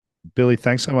Billy,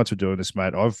 thanks so much for doing this,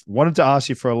 mate. I've wanted to ask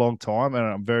you for a long time, and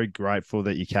I'm very grateful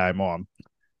that you came on.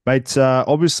 Mate,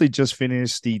 obviously just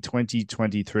finished the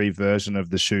 2023 version of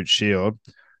the Shoot Shield.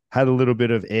 Had a little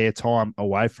bit of airtime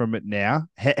away from it now.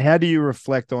 How do you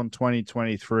reflect on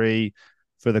 2023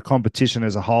 for the competition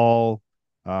as a whole,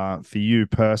 for you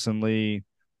personally?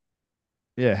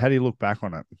 Yeah, how do you look back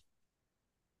on it?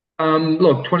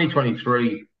 Look,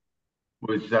 2023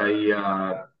 was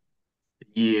a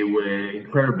year where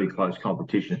incredibly close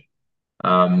competition.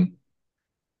 I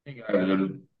think over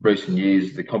the recent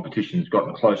years, the competition's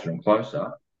gotten closer and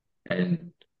closer,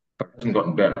 and it hasn't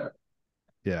gotten better.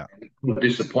 Yeah, It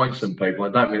disappoints some people. I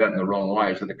don't mean that in the wrong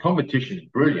way. So the competition is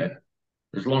brilliant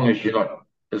as long as you're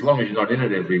not in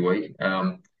it every week,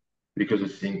 because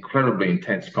it's incredibly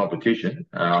intense competition.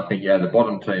 I think the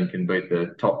bottom team can beat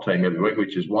the top team every week,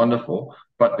 which is wonderful.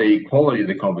 But the quality of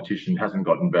the competition hasn't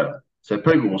gotten better. So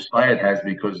people will say it has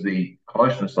because the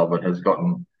closeness of it has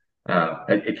gotten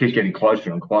it keeps getting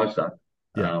closer and closer.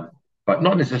 yeah. Um, but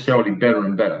not necessarily better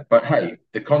and better. But hey,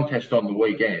 the contest on the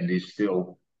weekend is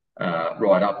still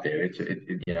right up there. It's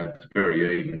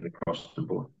very even across the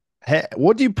board.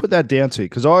 What do you put that down to?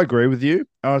 Because I agree with you.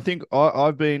 I think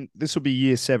I've been, this will be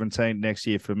year 17 next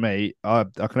year for me. I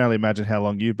can only imagine how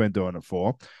long you've been doing it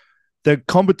for. The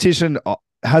competition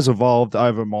has evolved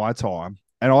over my time,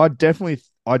 and I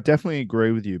definitely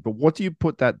agree with you. But what do you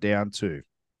put that down to?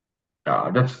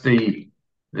 That's the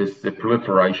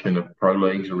proliferation of pro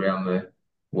leagues around the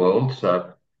world.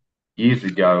 So years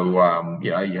ago,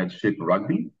 you had Super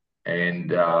Rugby and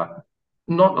not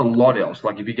a lot else.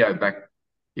 Like if you go back,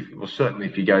 if well, certainly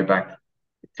if you go back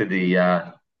to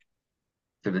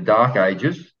the dark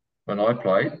ages when I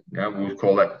played, we would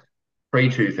call that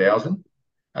pre-2000.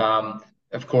 Um,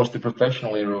 of course, the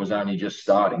professional era was only just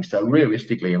starting. So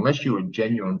realistically, unless you were a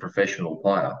genuine professional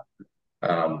player,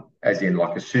 as in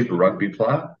like a Super Rugby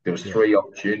player, there was Yeah. three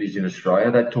opportunities in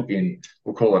Australia. That took in,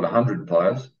 we'll call it 100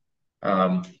 players.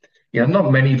 Um,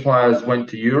 not many players went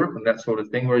to Europe and that sort of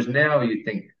thing. Whereas now you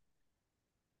think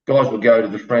guys will go to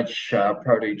the French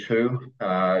Pro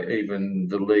D2, even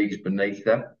the leagues beneath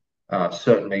that.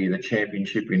 Certainly the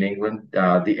Championship in England.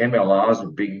 The MLR is a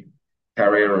big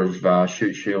carrier of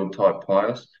shoot shield type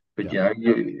players. But Yeah.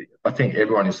 I think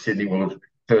everyone in Sydney will have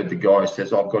heard the guy who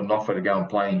says, "I've got an offer to go and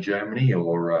play in Germany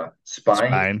or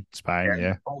Spain." Spain. And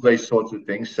Yeah. all these sorts of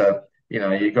things. So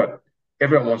you got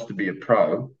everyone wants to be a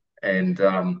pro, and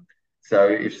so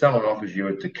if someone offers you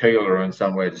a tequila and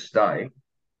somewhere to stay,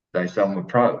 they say I'm a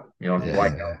pro. I can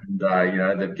wake up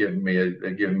Yeah. and they've given me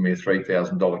a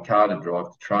 $3,000 car to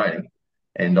drive to training,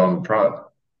 and I'm a pro.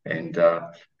 And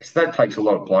so that takes a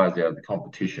lot of players out of the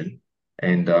competition,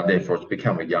 and therefore it's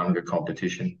become a younger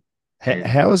competition. And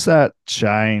How has that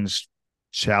changed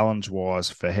challenge wise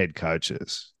for head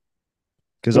coaches?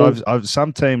 Because well, I've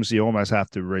some teams you almost have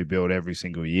to rebuild every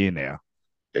single year now.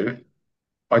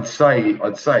 I'd say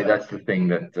that's the thing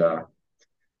that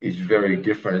is very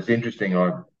different. It's interesting.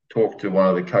 I talked to one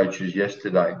of the coaches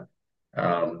yesterday,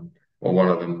 or one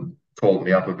of them called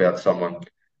me up about someone,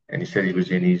 and he said he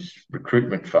was in his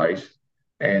recruitment phase,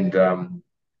 and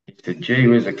he said, "Gee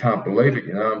whiz, I can't believe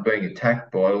it. I'm being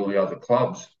attacked by all the other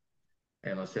clubs."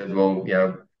 And I said, "Well,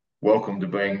 welcome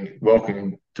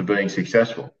to being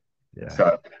successful." Yeah.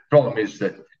 So the problem is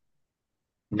that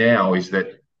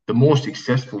the more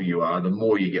successful you are, the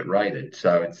more you get rated.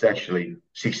 So it's actually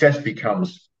success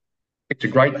becomes it's a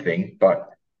great thing, but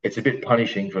it's a bit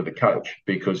punishing for the coach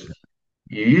because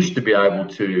you used to be able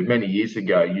to, many years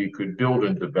ago, you could build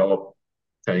and develop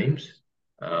teams.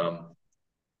 Um,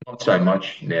 Not so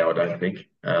much now, I don't think.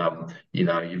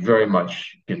 You're very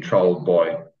much controlled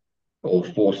by all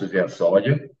forces outside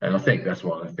you. And I think that's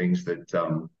one of the things that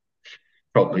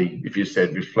probably, if you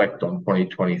said reflect on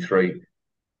 2023,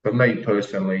 for me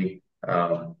personally,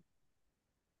 I've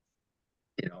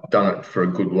done it for a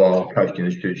good while, coaching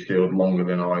the Shoot Shield longer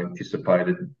than I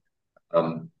anticipated.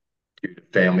 Due to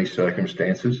family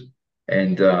circumstances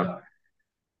and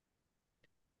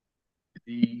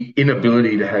the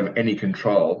inability to have any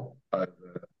control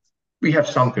over, we have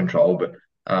some control, but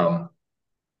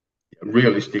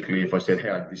realistically, if I said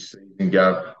how did this season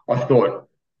go, I thought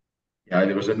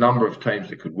there was a number of teams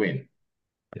that could win.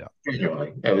 Yeah.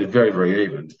 Genuinely, it was very, very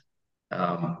even.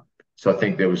 Um, so I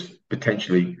think there was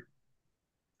potentially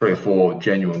three or four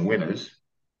genuine winners.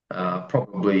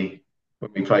 Probably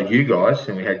when we played you guys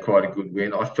and we had quite a good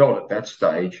win, I felt at that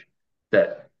stage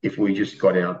that if we just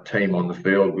got our team on the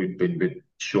field, we'd been a bit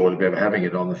short of ever having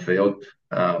it on the field.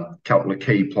 A couple of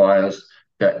key players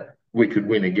that we could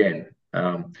win again.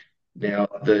 Now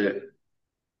the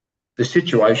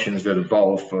situations that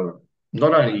evolve for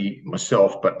not only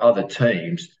myself but other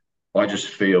teams I just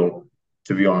feel,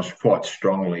 to be honest, quite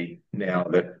strongly now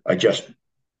that are just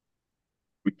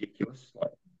ridiculous.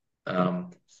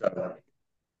 So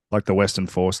Like the Western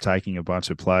Force taking a bunch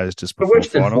of players just the before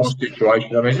Western finals. Force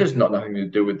situation, I mean, it's just not nothing to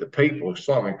do with the people.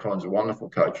 Simon Cron's a wonderful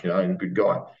coach, and a good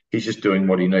guy. He's just doing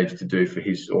what he needs to do for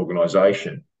his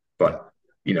organisation. Yeah.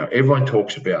 But, everyone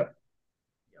talks about,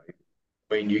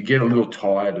 I mean, you get a little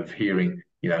tired of hearing,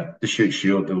 the shoot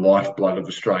shield, the lifeblood of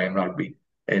Australian rugby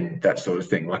and that sort of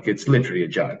thing. Like it's literally a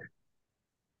joke.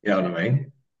 You know what I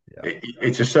mean? Yeah.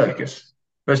 It's a circus.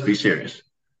 Let's be serious.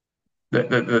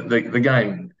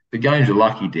 The game's a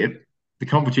lucky dip. The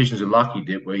competition's a lucky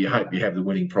dip where you hope you have the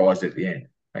winning prize at the end.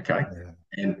 Okay,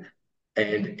 Yeah.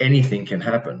 and anything can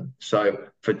happen. So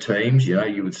for teams,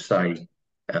 you would say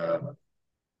uh,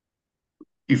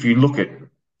 if you look at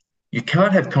you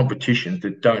can't have competitions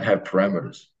that don't have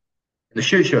parameters. The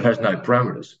shoot shot has no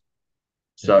parameters.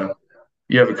 Yeah. So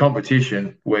you have a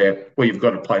competition where you've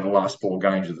got to play the last 4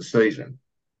 games of the season,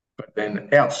 but then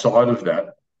outside of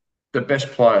that, the best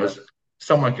players,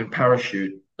 someone can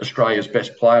parachute Australia's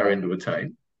best player into a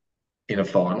team in a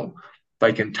final.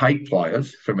 They can take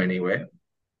players from anywhere.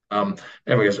 Everyone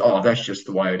goes, oh, that's just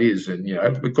the way it is. And,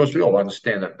 because we all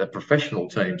understand that the professional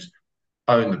teams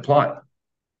own the player.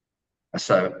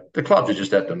 So the clubs are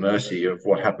just at the mercy of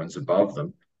what happens above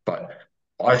them. But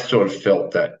I sort of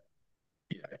felt that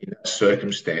in that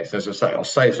circumstance, as I say, I'll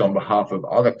say this on behalf of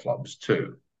other clubs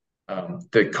too.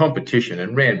 The competition,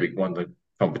 and Randwick won the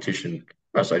competition,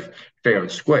 I say fair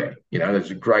and square.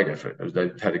 There's a great effort.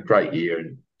 They've had a great year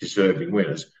and deserving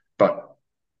winners. But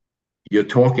you're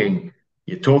talking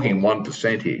you're talking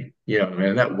 1% here. You know what I mean?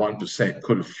 And that 1%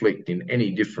 could have flicked in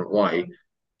any different way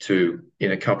to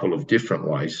in a couple of different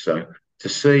ways. So to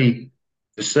see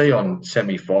on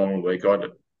semi-final week,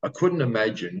 I couldn't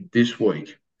imagine this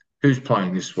week who's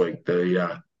playing this week.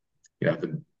 The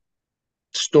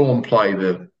Storm play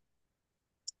the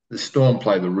Storm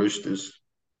play the Roosters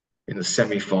in the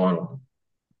semi-final.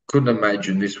 Couldn't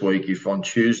imagine this week if on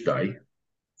Tuesday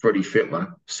Freddie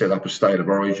Fittler set up a state of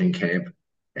origin camp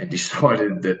and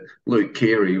decided that Luke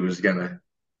Keary was going to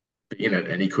be in it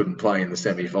and he couldn't play in the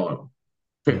semi-final.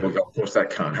 People Yeah. go, of course, that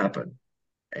can't happen,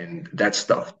 and that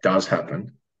stuff does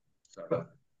happen. So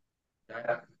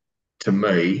that, to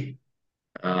me,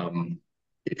 um,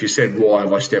 if you said why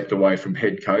have I stepped away from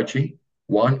head coaching,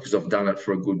 one because I've done it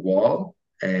for a good while,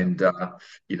 Yeah. and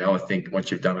I think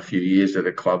once you've done a few years at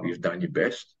a club, you've done your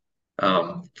best.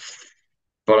 Um,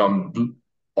 but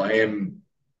I am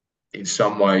in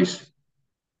some ways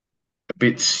a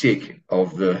bit sick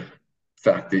of the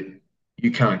fact that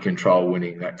you can't control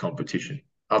winning that competition.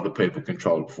 Other people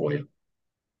control it for you.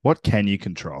 What can you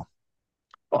control?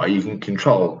 Oh, you can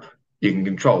control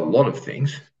a lot of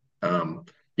things. Um,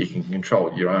 you can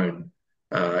control your own,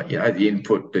 the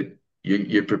input that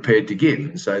you're prepared to give.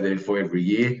 And so therefore every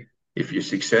year, if you're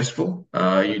successful,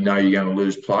 you know you're going to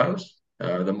lose players.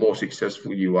 The more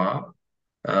successful you are,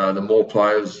 the more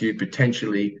players you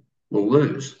potentially will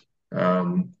lose,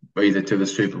 either to the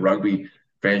Super Rugby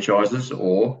franchises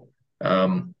or,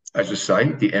 as I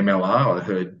say, the MLR. I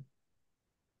heard,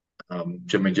 I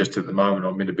mean, just at the moment,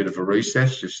 I'm in a bit of a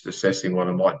recess, just assessing what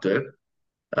I might do.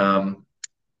 Um,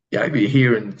 you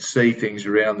hear and see things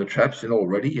around the traps, and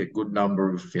already a good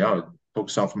number of, took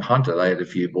some from Hunter. They had a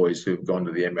few boys who've gone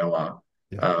to the MLR.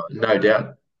 Yeah. No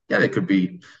doubt, there could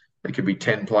be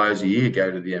 10 players a year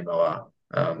go to the MLR.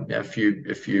 A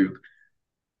few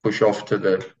push off to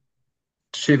the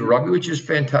Super Rugby, which is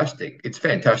fantastic. It's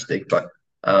fantastic, but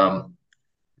um,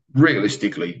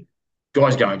 realistically,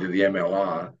 guys going to the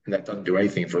MLR and that doesn't do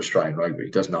anything for Australian rugby.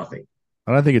 It does nothing.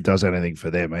 I don't think it does anything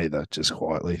for them either, just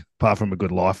quietly, apart from a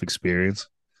good life experience,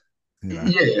 you know.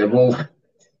 Yeah, well,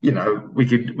 we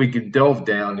could delve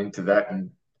down into that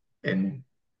and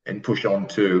and push on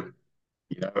to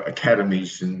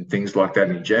academies and things like that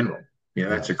in general. Yeah.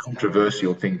 That's a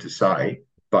controversial thing to say,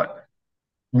 but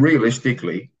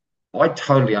realistically, I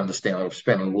totally understand. I've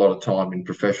spent a lot of time in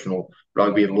professional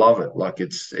rugby and love it. Like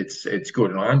it's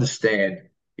good, and I understand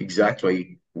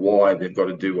exactly why they've got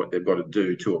to do what they've got to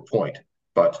do to a point.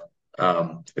 But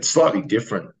it's slightly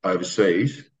different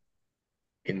overseas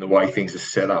in the way things are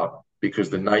set up because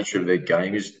the nature of their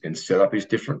game is and setup is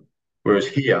different. Whereas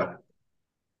here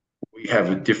we have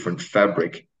a different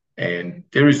fabric, and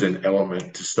there is an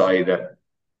element to say that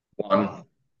one,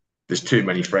 there's too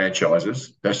many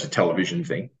franchises. That's a television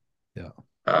thing. Yeah.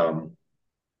 Um,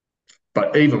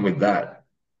 but even with that,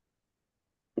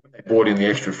 when they brought in the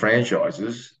extra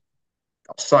franchises,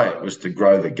 I'll say it was to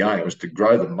grow the game, it was to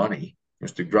grow the money, it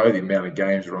was to grow the amount of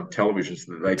games that are on television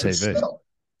so that On they could TV. sell.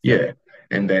 Yeah. Yeah.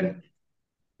 And then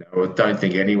I don't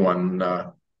think anyone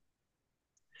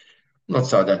not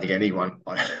so I don't think anyone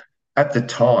at the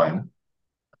time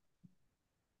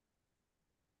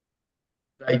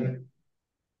they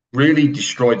really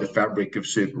destroyed the fabric of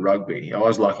Super Rugby. I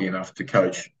was lucky enough to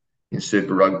coach in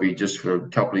Super Rugby just for a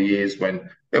couple of years when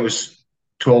there was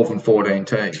 12 and 14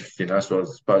 teams. So I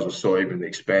suppose I saw even the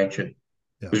expansion. It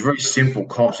Yeah. was very simple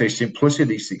comp. So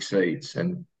simplicity succeeds,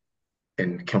 and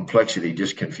complexity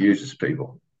just confuses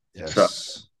people. So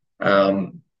Yes.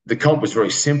 the comp was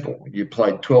very simple. You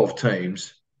played 12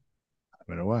 teams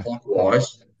Went away. Yeah.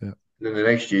 clockwise. Yeah. Then the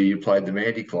next year you played them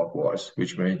anti-clockwise,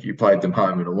 which means you played them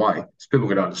home and away. So people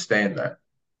could understand that.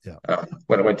 Yeah.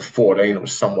 When it went to 14, it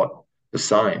was somewhat the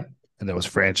same. And there was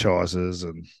franchises,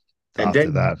 and And after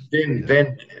then, that, then, yeah.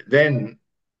 then,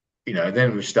 then,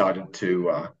 then we started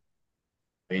to.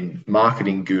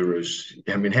 Marketing gurus.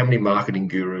 I mean, how many marketing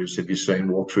gurus have you seen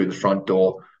walk through the front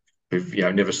door who've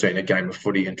never seen a game of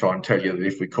footy and try and tell you that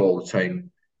if we call the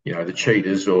team, the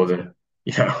cheaters or the,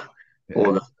 you know, Yeah.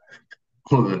 or the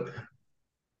or the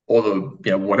or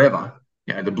the whatever,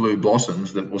 the blue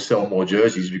blossoms that will sell more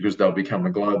jerseys because they'll become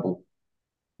a global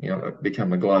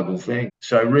thing.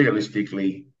 So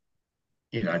realistically,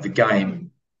 the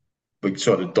game would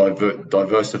sort of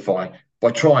diversify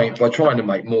by trying to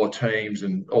make more teams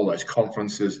and all those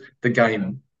conferences. The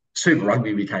game Super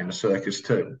Rugby became a circus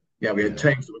too. We had Yeah.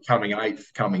 teams that were coming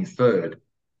eighth, coming third.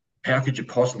 How could you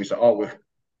possibly say, oh,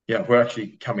 we're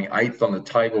actually coming eighth on the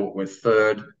table, we're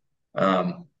third?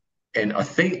 Um, and I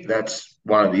think that's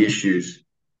one of the issues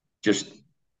just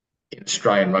in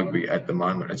Australian rugby at the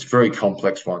moment. It's a very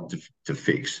complex one to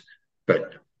fix,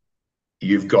 but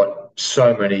you've got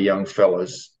so many young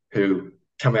fellas who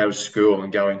come out of school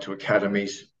and go into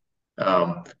academies.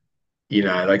 Um, they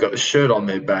got the shirt on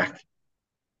their back,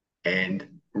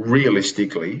 and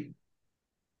realistically,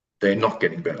 they're not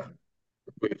getting better.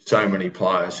 We have so many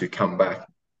players who come back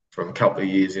from a couple of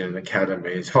years in an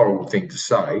academy. It's a horrible thing to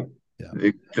say.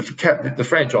 Yeah. The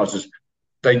franchises,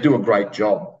 they do a great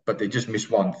job, but they just miss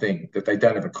one thing, that they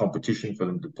don't have a competition for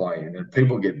them to play in. And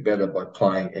people get better by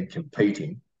playing and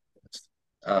competing.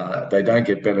 They don't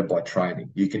get better by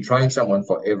training. You can train someone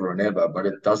forever and ever, but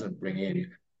it doesn't bring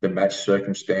in the match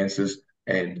circumstances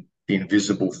and the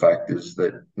invisible factors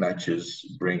that matches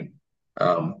bring.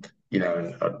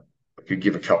 And I could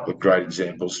give a couple of great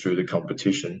examples through the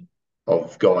competition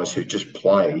of guys who just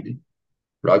played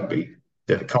rugby.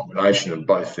 They're Yeah. the combination of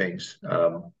both things.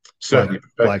 Blake Certainly,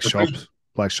 Blake Shops.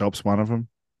 Blake Shops, one of them.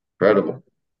 incredible,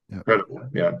 Yeah. incredible.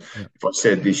 Yeah. If I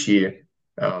said this year,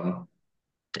 um,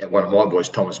 one of my boys,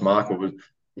 Thomas Markle, was,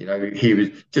 he was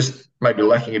just maybe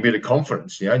lacking a bit of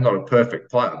confidence. Not a perfect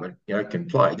player, but can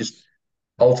play. Just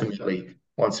ultimately,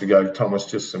 once we go, Thomas,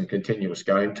 just some continuous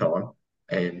game time,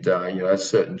 and a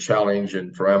certain challenge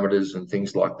and parameters and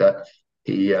things like that.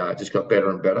 He just got better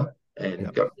and better, Yeah.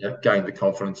 and gained the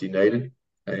confidence he needed.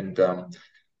 And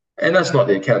that's not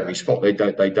the academy spot. They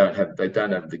don't have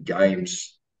the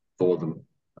games for them.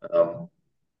 Um,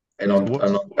 and So I'm, what?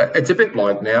 and I'm, it's a bit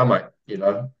like now, mate.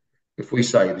 If we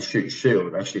say the shoot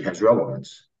shield actually has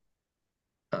relevance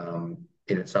in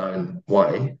its own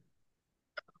way,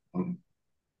 um,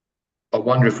 I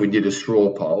wonder if we did a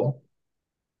straw poll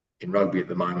in rugby at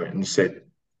the moment and said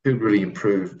who really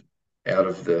improved out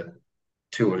of the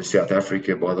tour to South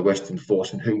Africa by the Western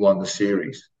Force and who won the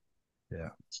series. Yeah.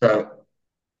 So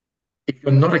if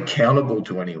you're not accountable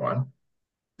to anyone,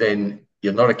 then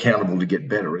you're not accountable to get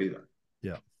better either.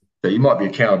 Yeah. So you might be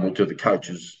accountable to the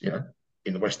coaches,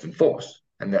 in the Western Force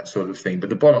and that sort of thing. But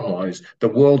the bottom line is the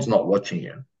world's not watching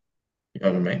you. You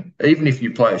know what I mean? Even if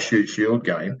you play a shoot shield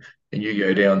game and you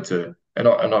go down to, and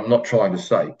I'm not trying to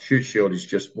say shoot shield is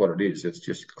just what it is. It's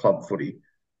just club footy.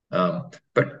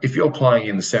 But if you're playing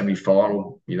in the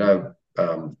semi-final,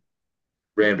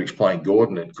 Randwick's playing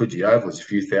Gordon and Coogee Oval, there's a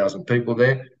few thousand people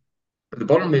there. But the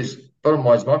bottom line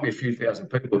is might be a few thousand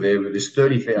people there, but there's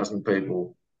 30,000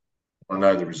 people I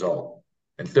know the result.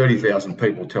 And 30,000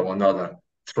 people tell another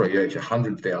three each.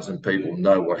 100,000 people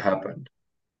know what happened.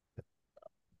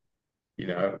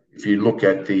 If you look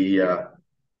at the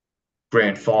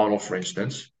grand final, for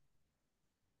instance,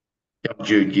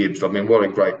 Jude Gibbs, I mean, what a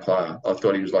great player. I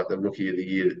thought he was like the rookie of the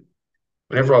year.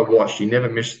 Whenever I watched, he never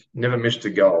missed a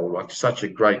goal. Like such a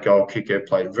great goal kicker,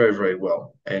 played very, very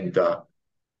well. And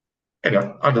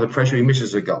under the pressure, he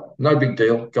misses a goal. No big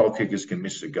deal. Goal kickers can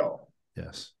miss a goal.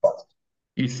 Yes.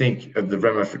 You think of the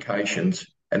ramifications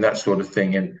and that sort of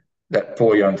thing, and that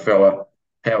poor young fella,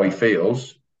 how he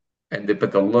feels,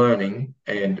 but the learning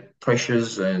and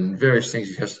pressures and various things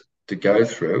he has to go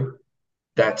through,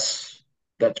 that's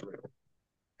real.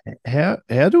 How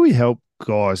do we help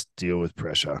guys deal with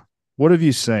pressure? What have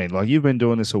you seen? Like you've been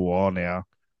doing this a while now.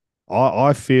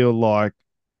 I feel like,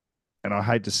 and I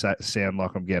hate to sound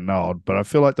like I'm getting old, but I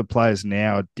feel like the players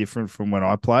now are different from when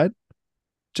I played.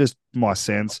 Just my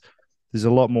sense. There's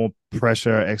a lot more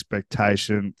pressure,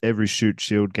 expectation. Every shoot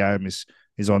shield game is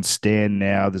on stand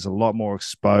now. There's a lot more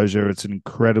exposure. It's an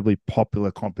incredibly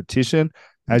popular competition.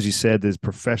 As you said, there's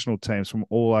professional teams from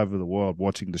all over the world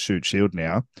watching the shoot shield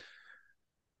now.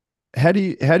 How do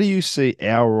you see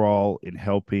our role in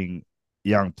helping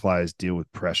young players deal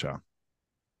with pressure?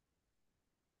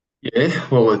 Yeah,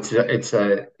 well, it's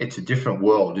a different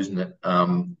world, isn't it?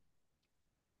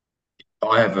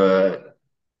 I have a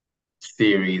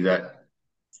theory that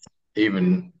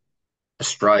even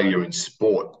Australia in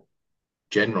sport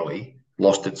generally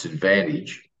lost its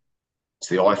advantage as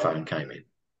the iPhone came in.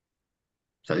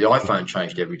 So the iPhone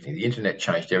changed everything. The internet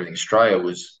changed everything. Australia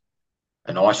was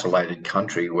an isolated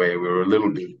country where we were a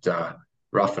little bit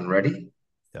rough and ready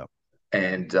Yeah,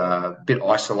 and a bit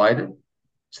isolated.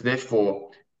 So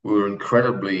therefore, we were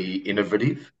incredibly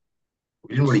innovative.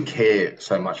 We didn't really care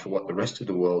so much for what the rest of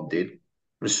the world did.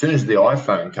 But as soon as the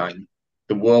iPhone came,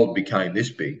 the world became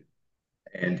this big,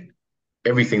 and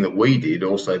everything that we did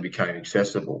also became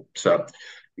accessible. So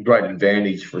the great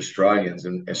advantage for Australians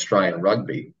and Australian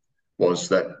rugby was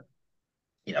that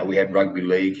we had rugby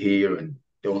league here and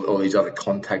all these other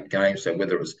contact games. So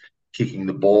whether it was kicking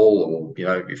the ball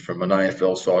or, from an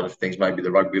AFL side of things, maybe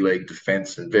the rugby league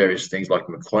defence and various things like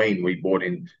McLean, we brought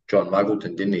in John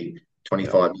Muggleton, didn't he,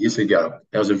 yeah, 25 years ago.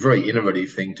 That was a very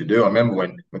innovative thing to do. I remember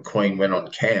when McLean went on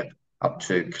camp up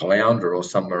to Caloundra or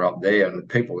somewhere up there, and the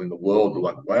people in the world were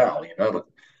like, wow, like,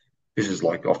 this is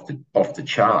like off the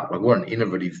chart. Like, what an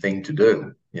innovative thing to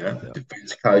do, yeah,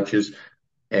 defence coaches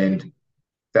and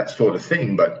that sort of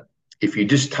thing. But if you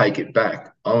just take it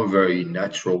back, I'm a very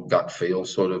natural gut feel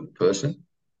sort of person.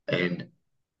 And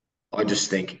I just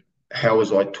think, how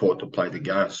was I taught to play the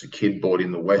game? As a kid born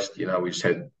in the West, we just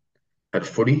had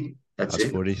footy. That's that's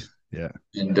it. footy. Yeah,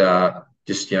 And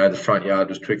just, the front yard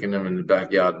was Twickenham and the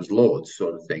backyard was Lords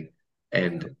sort of thing.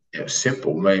 And it was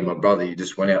simple. Me and my brother, you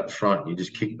just went out the front, you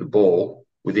just kicked the ball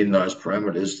within those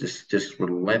parameters, just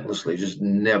relentlessly, just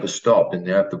never stopped. And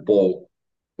if the ball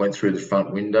went through the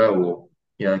front window or,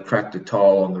 cracked a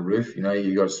tile on the roof,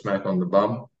 you got a smack on the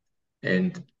bum.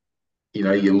 And,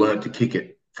 you learned to kick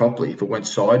it properly. If it went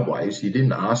sideways, you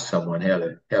didn't ask someone how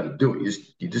to do it.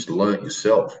 You just learned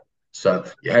yourself. So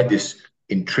you had this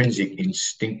intrinsic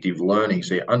instinctive learning.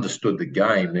 So you understood the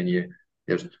game, and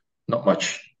there's not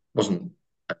much wasn't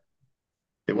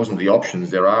there wasn't the options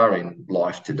there are in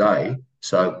life today.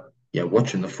 So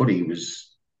watching the footy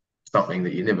was something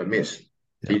that you never missed.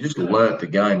 So yeah. you just learnt the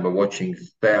game by watching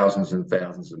thousands and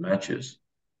thousands of matches.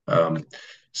 Um,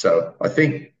 so I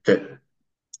think that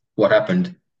what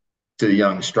happened to the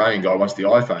young Australian guy once the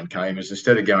iPhone came is,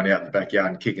 instead of going out in the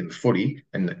backyard and kicking the footy,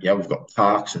 and we've got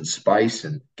parks and space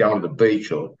and going to the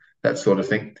beach or that sort of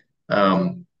thing.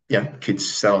 Kids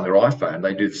sell on their iPhone.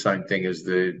 They do the same thing as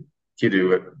the kid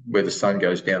where the sun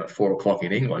goes down at 4 o'clock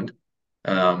in England.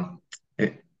 Um,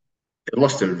 it, it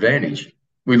lost their advantage.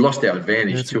 We lost our Yeah,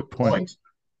 advantage that's a to good a point. point,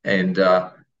 and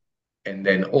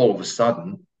then all of a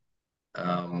sudden,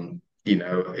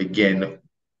 again,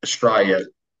 Australia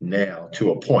now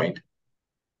to a point,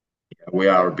 we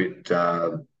are a bit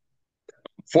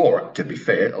for it. To be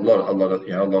fair, a lot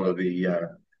of the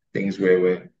things where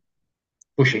we're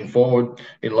pushing forward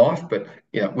in life, but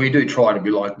we do try to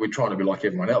be like we're trying to be like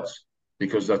everyone else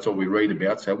because that's all we read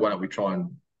about. So why don't we try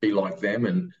and be like them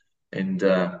and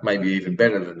maybe even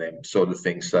better than them, sort of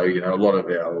thing. So a lot of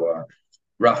our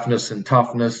roughness and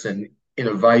toughness and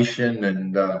innovation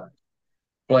and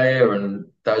flair and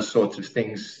those sorts of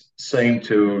things seem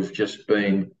to have just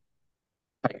been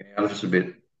taken out of us a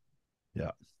bit.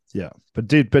 Yeah, yeah.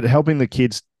 But helping the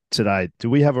kids today, do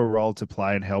we have a role to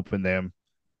play in helping them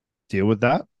deal with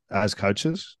that as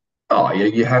coaches? Oh, yeah,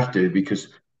 you have to because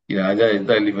they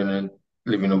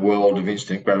live in a world of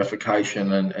instant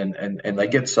gratification and they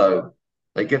get so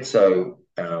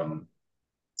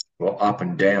well up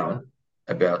and down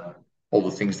about all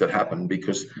the things that happen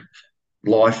because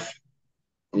life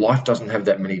life doesn't have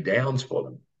that many downs for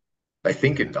them. They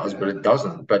think Yeah, it does, but it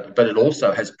doesn't. But it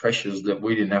also has pressures that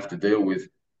we didn't have to deal with,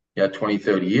 20,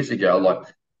 30 years ago.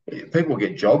 Like people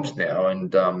get jobs now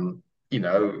and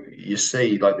you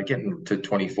see like they're getting to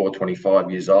 24,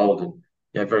 25 years old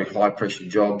and very high pressure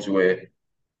jobs where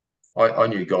I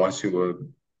knew guys who were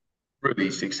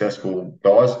really successful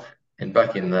guys. And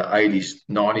back in the 80s,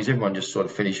 90s, everyone just sort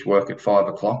of finished work at 5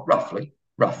 o'clock, roughly,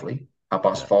 up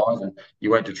past yeah, five, and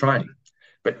you went to training.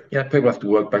 But people have to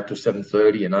work back to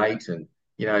 7:30 and 8, and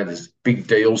there's big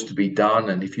deals to be done.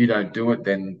 And if you don't do it,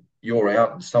 then you're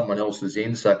out and someone else is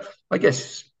in. So I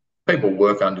guess people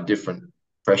work under different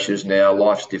pressures now.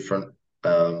 Life's different.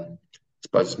 I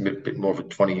suppose it's a bit more of a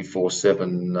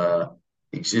 24/7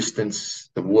 existence.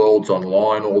 The world's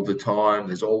online all the time.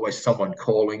 There's always someone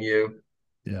calling you,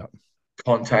 Yeah. Yeah.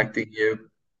 contacting you.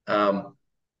 Um,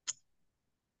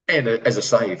 and as I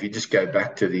say, if you just go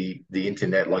back to the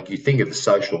internet, like you think of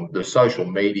the social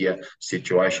media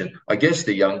situation, I guess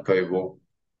the young people,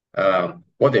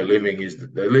 what they're living is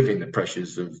that they're living the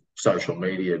pressures of social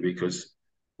media because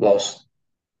whilst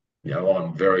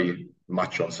I'm very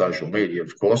much on social media,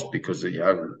 of course, because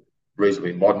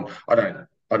reasonably modern.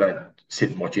 I don't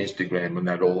sit and watch Instagram and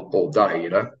that all day,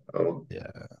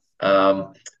 Yeah.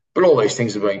 Um, but all these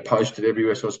things are being posted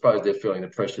everywhere, so I suppose they're feeling the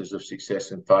pressures of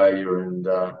success and failure and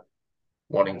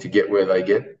wanting to get where they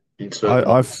get in certain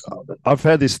I, ways. I've I've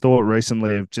had this thought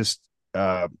recently of just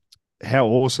uh, how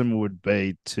awesome it would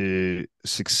be to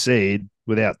succeed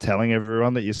without telling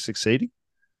everyone that you're succeeding.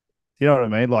 You know what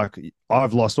I mean? Like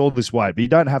I've lost all this weight, but you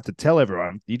don't have to tell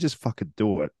everyone. You just fucking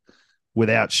do it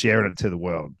without sharing it to the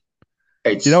world.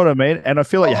 Do you know It's what I mean? And I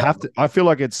feel like you have um, to. I feel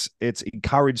like it's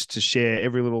encouraged to share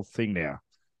every little thing now.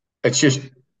 it's just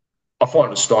I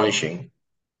find it astonishing.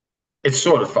 It's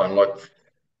sort of fun, like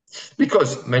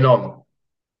because I mean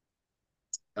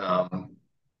um,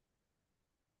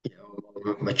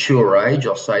 mature age.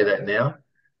 I'll say that now,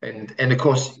 and of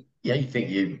course, you think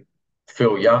you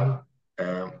feel young.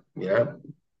 My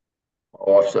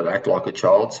wife sort of act like a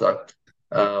child, so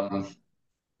um,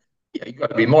 you've got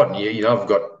to be modern.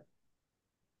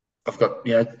 I've got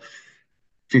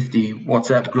 50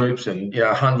 WhatsApp groups and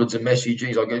hundreds of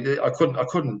messages. I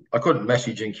couldn't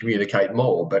message and communicate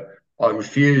more, but I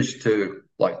refuse to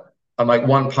like. I make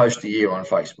one post a year on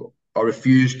Facebook. I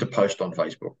refuse to post on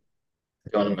Facebook.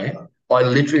 You know what I mean? I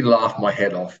literally laugh my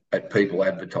head off at people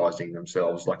advertising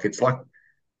themselves.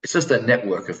 It's just a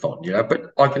networkathon,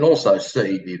 But I can also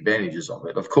see the advantages of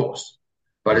it, of course.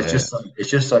 But Yeah, it's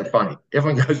just so funny.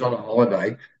 Everyone goes on a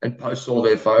holiday and posts all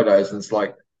their photos, and it's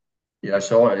like,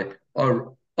 so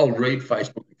I'll read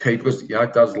Facebook because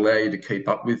it does allow you to keep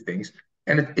up with things,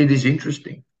 and it is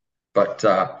interesting. But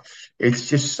it's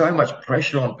just so much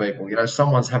pressure on people.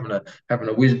 Someone's having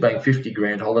a whiz bang 50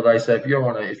 grand holiday. So if you're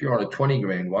on a 20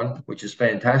 grand one, which is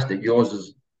fantastic, yours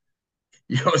is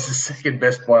second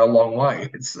best by a long way.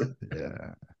 It's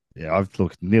yeah, yeah. I've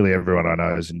looked. Nearly everyone I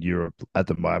know is in Europe at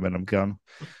the moment. I'm going.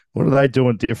 What are they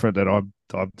doing different that I'm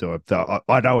doing?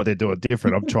 I know what they're doing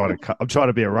different. I'm trying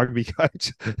to be a rugby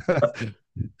coach.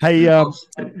 Hey, one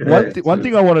yeah, one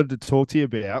thing I wanted to talk to you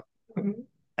about,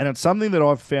 and it's something that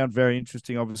I've found very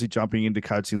interesting. Obviously, jumping into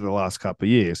coaching the last couple of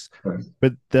years,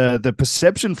 but the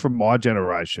perception from my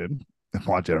generation,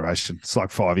 it's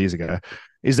like 5 years ago,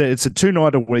 is that it's a 2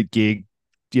 night a week gig.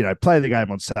 Play the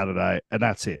game on Saturday, and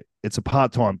that's it. It's a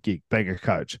part time gig, being a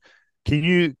coach. Can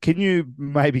you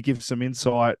maybe give some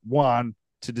insight, one,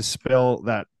 to dispel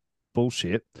that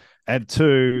bullshit, and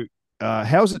two,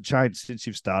 how's it changed since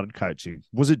you've started coaching?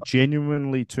 Was it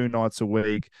genuinely 2 nights a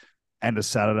week and a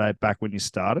Saturday back when you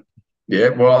started? yeah.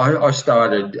 Well, I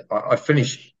started. I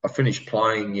finished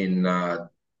playing in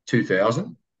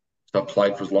 2000. So I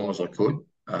played for as long as I could,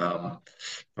 for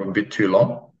a bit too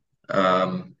long.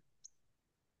 Um,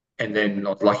 and then I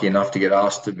was lucky enough to get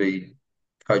asked to be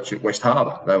coach at West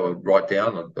Harbour. They were right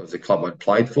down. It was a club I'd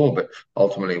played for, but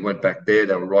ultimately I went back there.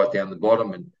 They were right down the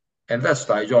bottom. And at that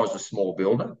stage, I was a small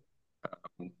builder.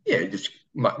 Yeah, just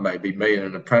maybe me and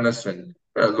an apprentice and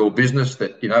a little business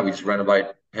that, we just renovate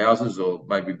houses or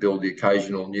maybe build the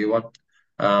occasional new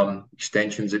one,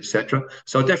 extensions, etc.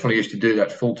 So I definitely used to do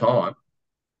that full time.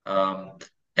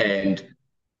 And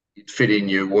fit in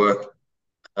your work,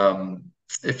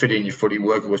 fit in your footy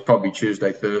work. It was probably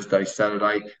Tuesday, Thursday,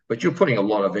 Saturday, but you're putting a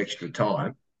lot of extra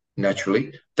time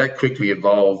naturally. That quickly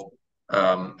evolved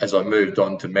as I moved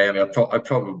on to Manly. I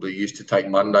probably used to take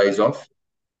Mondays off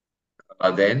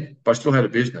then, but I still had a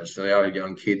business and I had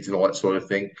young kids and all that sort of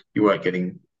thing. You weren't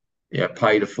getting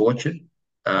paid a fortune.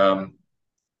 Um,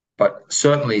 but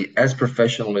certainly, as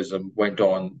professionalism went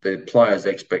on, the players'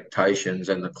 expectations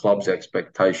and the club's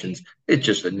expectations, it's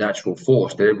just a natural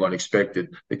force that everyone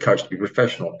expected the coach to be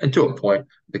professional. And to a point,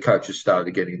 the coaches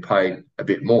started getting paid a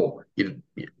bit more.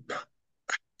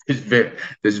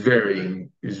 There's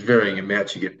varying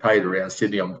amounts you get paid around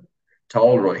Sydney, I'm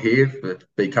told, right here for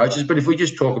the coaches. But if we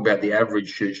just talk about the average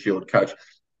shoot shield coach,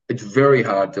 it's very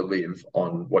hard to live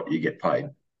on what you get paid.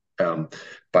 Um,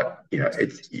 but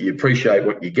you appreciate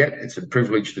what you get. It's a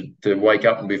privilege to wake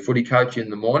up and be a footy coach in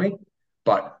the morning.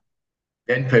 But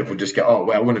then people just go, "Oh,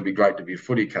 well, wouldn't it be great to be a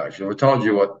footy coach?" And if I told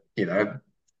you what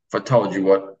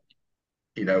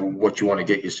you want to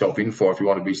get yourself in for, if you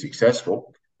want to be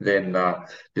successful, then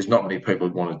there's not many people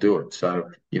who want to do it. So,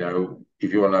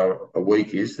 if you want to know a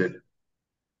week is that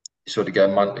sort of go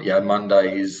Monday,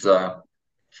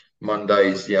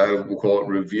 Monday's, we'll call it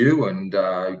review and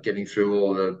getting through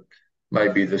all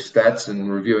maybe the stats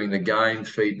and reviewing the game,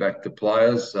 feedback to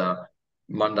players.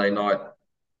 Monday night,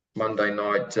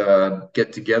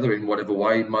 get together in whatever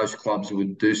way most clubs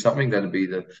would do something. That'd be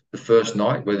the first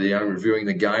night, whether reviewing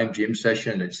the game, gym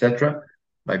session, etc.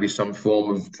 Maybe some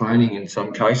form of training in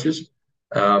some cases.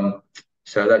 So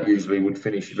that usually would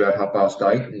finish about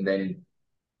 8:30, and then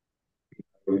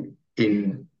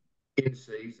in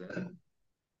season.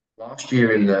 Last year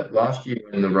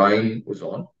when the rain was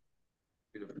on,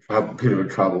 bit of a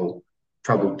troubled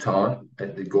time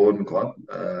at the Gordon Club.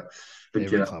 But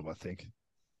Every club, I think.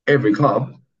 every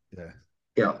club,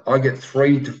 Yeah. I get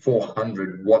 300 to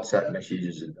 400 WhatsApp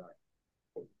messages a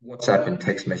day, WhatsApp and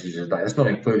text messages a day. That's not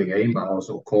including emails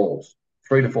or calls.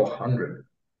 300 to 400.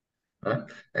 Right?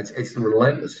 It's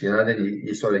relentless, Then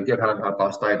you sort of get home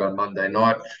 8:30 on Monday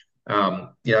night,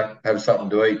 have something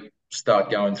to eat, start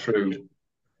going through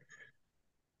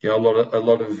a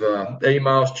lot of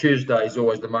emails. Tuesday is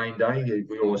always the main day.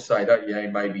 We always say that.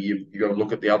 Maybe you've got to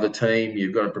look at the other team.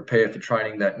 You've got to prepare for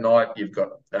training that night. You've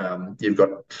got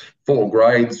 4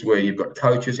 grades where you've got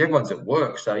coaches. Everyone's at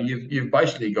work, so you've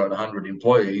basically got 100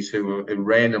 employees who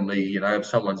randomly, have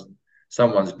someone's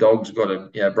dog's got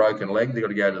a broken leg. They've got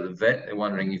to go to the vet. They're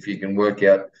wondering if you can work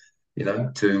out,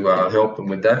 to help them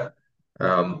with that.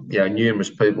 Numerous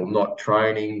people not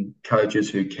training, coaches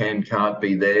who can't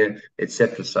be there,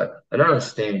 etc. So I don't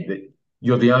understand that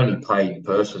you're the only paid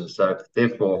person. So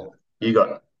therefore, you've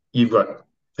got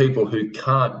people who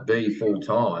can't be full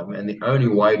time, and the only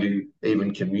way to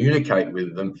even communicate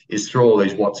with them is through all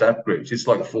these WhatsApp groups. It's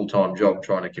like a full time job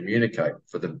trying to communicate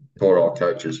for the poor old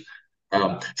coaches.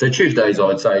 So Tuesdays,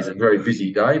 I'd say, is a very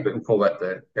busy day, but we call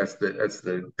that's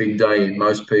the big day in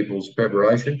most people's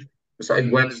preparation.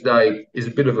 Say Wednesday is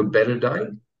a bit of a better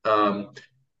day. Um,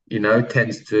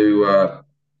 tends to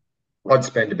I'd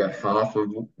spend about half of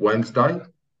Wednesday,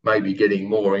 maybe getting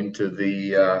more into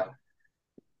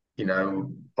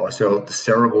I sell it the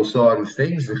cerebral side of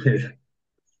things, the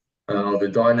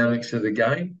dynamics of the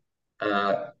game.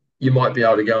 You might be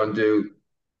able to go and do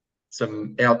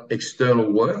some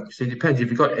external work. So it depends if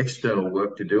you've got external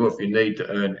work to do, if you need to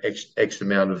earn X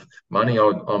amount of money.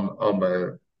 I'm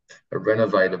a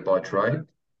renovator by trade.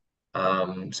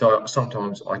 So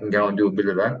sometimes I can go and do a bit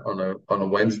of that on a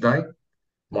Wednesday.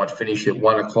 Might finish at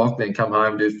 1 o'clock, then come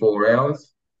home and do 4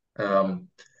 hours.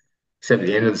 Except at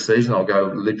the end of the season, I'll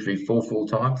go literally full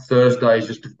time. Thursday is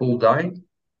just a full day.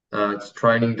 It's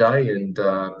training day, and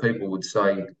people would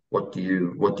say, "What do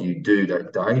you do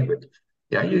that day?" But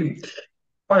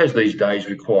players these days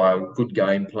require good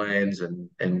game plans, and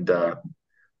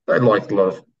they like a lot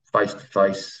of face to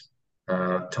face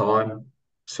time,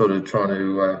 sort of trying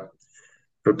to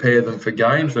prepare them for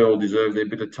games. They all deserve their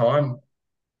bit of time.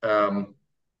 A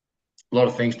lot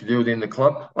of things to do within the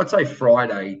club. I'd say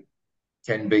Friday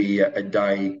can be a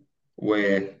day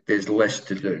where there's less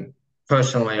to do.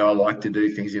 Personally, I like to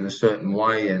do things in a certain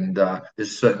way, and there's a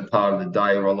certain part of the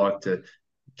day where I like to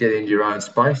get into your own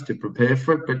space to prepare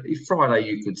for it. But if Friday,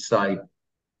 you could say,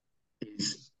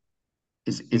 is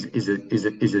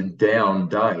is a down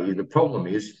day. The problem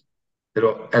is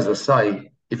that, as I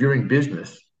say, if you're in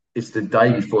business, it's the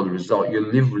day before the result. You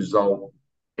live result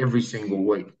every single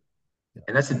week.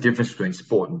 And that's the difference between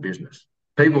sport and business.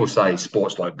 People say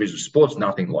sport's like business. Sport's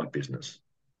nothing like business.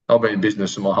 I've been in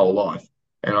business my whole life,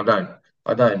 and I'm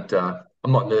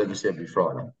not nervous every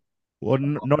Friday. Well,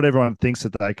 not everyone thinks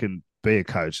that they can be a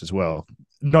coach as well.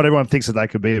 Not everyone thinks that they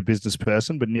could be a business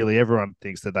person, but nearly everyone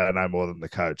thinks that they know more than the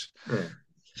coach. Yeah.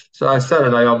 So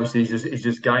Saturday obviously is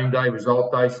just game day,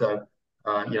 result day. So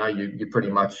you pretty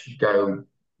much go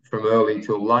from early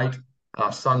till late.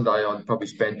 Sunday I'd probably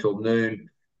spend till noon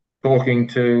talking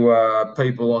to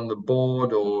people on the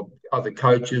board or other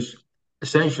coaches.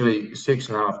 Essentially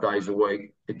 6.5 days a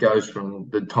week. It goes from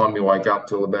the time you wake up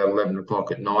till about 11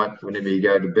 o'clock at night. Whenever you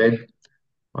go to bed,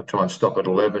 I try and stop at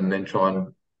 11, and then try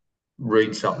and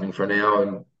read something for an hour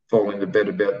and fall into bed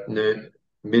about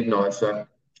midnight. So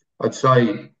I'd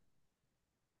say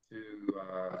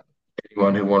to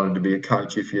anyone who wanted to be a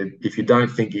coach, if you don't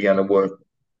think you're going to work,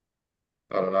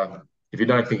 I don't know, if you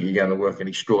don't think you're going to work an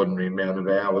extraordinary amount of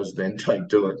hours, then don't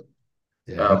do it.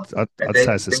 Yeah, Um, and I'd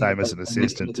say it's then, the then same as an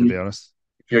assistant, to be if honest.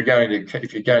 you're going to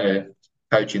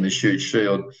coach in the shoot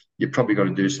shield, you've probably got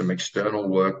to do some external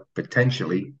work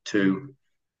potentially to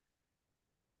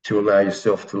allow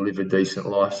yourself to live a decent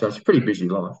life. So it's a pretty busy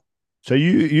life. So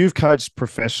you've coached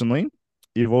professionally.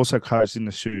 You've also coached in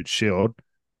the shoot shield.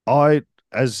 I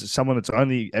as someone that's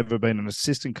only ever been an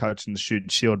assistant coach in the Shoot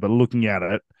and Shield, but looking at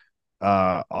it,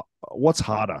 uh, what's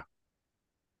harder?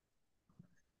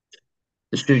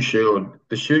 The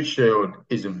shoot shield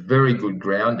is a very good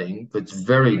grounding, but it's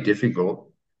very difficult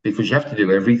because you have to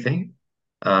do everything.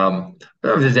 I don't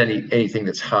know if there's anything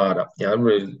that's harder. I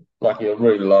really like I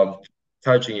really love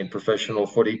coaching in professional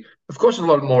footy. Of course, a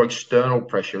lot more external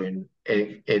pressure in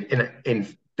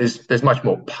there's much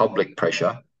more public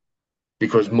pressure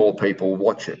because more people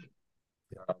watch it.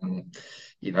 Um,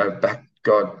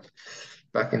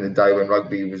 back in the day when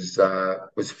rugby was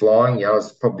flying, I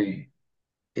was probably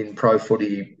in pro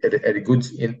footy at a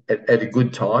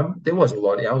good time. There was a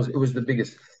lot. It was the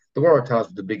biggest. The Waratahs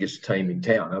were the biggest team in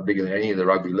town, bigger than any of the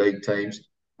rugby league teams,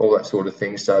 all that sort of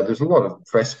thing. So there's a lot of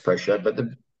press pressure. But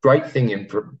the great thing in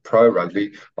pro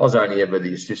rugby, I was only ever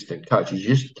the assistant coach. Is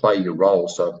you just play your role.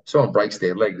 So if someone breaks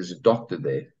their leg, there's a doctor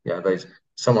there. There's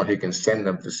someone who can send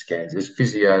them for scans. There's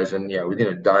physios, and within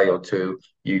a day or two,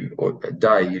 you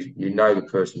know the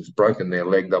person's broken their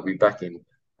leg. They'll be back in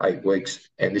 8 weeks,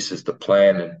 and this is the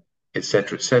plan, and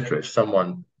etc. etc. If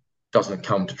someone doesn't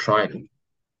come to training,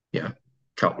 a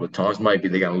couple of times, maybe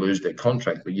they're going to lose their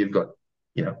contract, but you've got,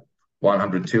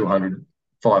 100, 200,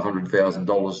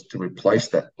 $500,000 to replace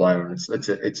that player, and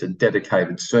it's a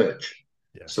dedicated search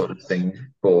Yes. sort of thing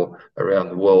for around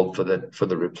the world for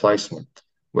the replacement.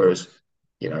 Whereas,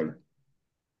 you know,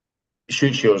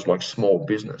 Shoot Shield is like small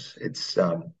business. It's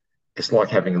like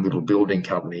having a little building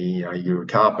company. You're a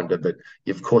carpenter, but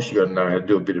of course you got to know how to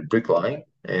do a bit of bricklaying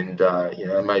and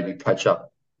maybe patch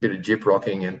up a bit of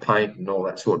gyprocking and paint and all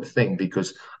that sort of thing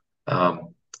because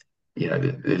um,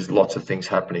 there's lots of things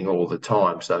happening all the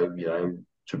time. So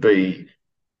to be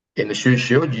in the Shoot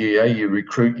Shield, you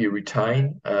recruit, you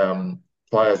retain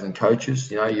players and coaches.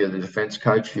 You're the defence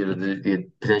coach, you're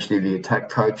potentially the attack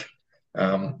coach.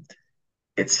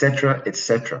 Etc.,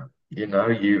 etc.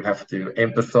 You have to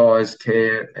empathize,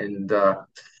 care, and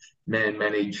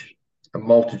manage a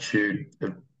multitude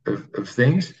of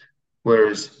things.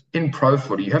 Whereas in pro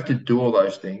footy, you have to do all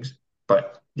those things,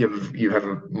 but you have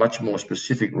a much more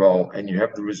specific role and you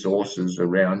have the resources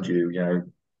around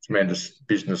you, tremendous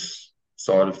business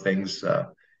side of things.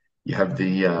 You have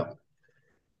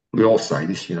we all say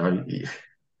this,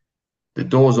 the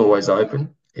door's always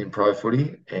open in pro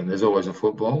footy and there's always a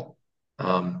football.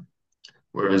 Um,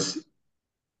 Whereas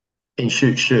in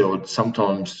Shoot Shield,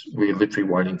 sometimes we're literally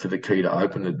waiting for the key to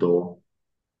open the door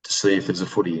to see if there's a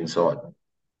footy inside.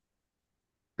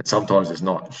 And sometimes there's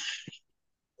not.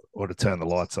 Or to turn the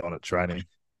lights on at training.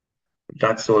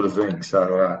 That sort of thing.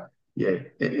 So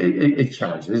it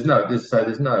changes. There's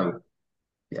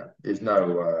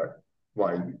no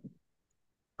way.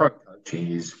 Pro coaching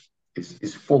is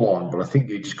full on, but I think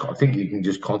you can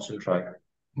just concentrate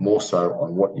more so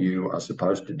on what you are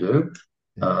supposed to do.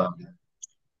 Yeah. Um,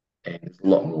 and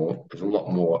there's a lot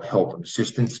more help and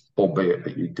assistance, albeit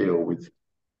that you deal with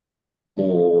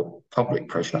more public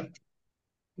pressure.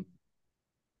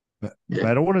 Yeah,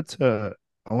 Mate, I wanted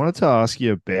to ask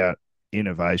you about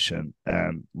innovation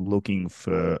and looking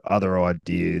for other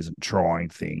ideas and trying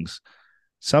things.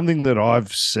 Something that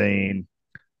I've seen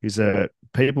is that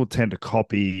people tend to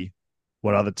copy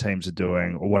what other teams are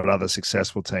doing or what other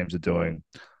successful teams are doing.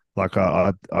 Like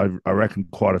I reckon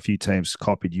quite a few teams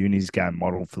copied Uni's game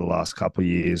model for the last couple of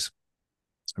years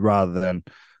rather than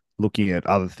looking at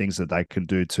other things that they can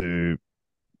do to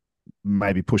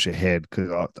maybe push ahead.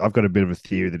 Because I've got a bit of a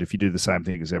theory that if you do the same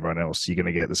thing as everyone else, you're going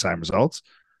to get the same results.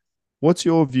 What's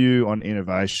your view on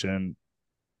innovation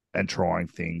and trying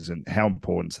things, and how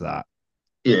important is that?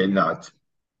 yeah, no. I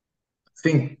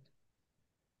think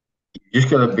you just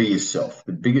got to be yourself.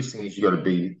 The biggest thing is you got to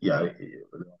be,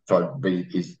 try to be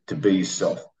is to be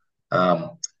yourself,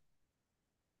 um,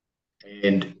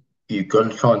 and you've got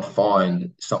to try and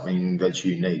find something that's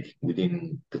unique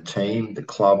within the team, the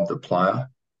club, the player.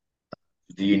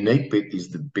 The unique bit is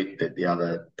the bit that the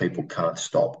other people can't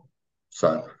stop.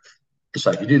 So,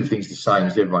 so if you do the things the same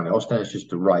as everyone else, then it's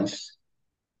just a race.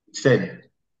 Instead,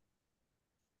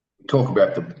 talk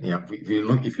about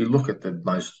if you look at the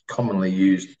most commonly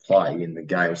used play in the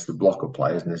game, it's the blocker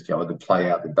players, and it's the play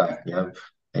out the back,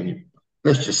 and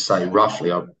let's just say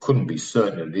roughly, I couldn't be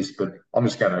certain of this, but I'm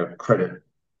just going to credit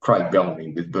Craig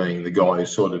Bellamy with being the guy who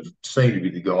sort of seemed to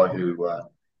be the guy who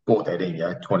brought that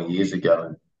in, 20 years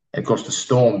ago, and of course the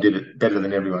Storm did it better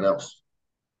than everyone else.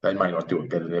 They may not do it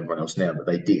better than everyone else now, but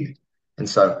they did. And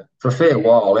so for a fair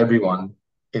while, everyone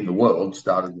in the world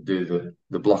started to do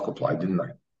the blocker play, didn't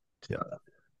they? Yeah.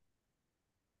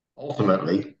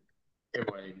 Ultimately,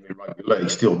 everyone in the rugby league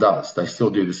still does. They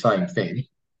still do the same thing.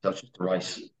 That's just a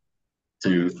race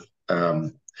to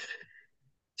um,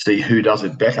 see who does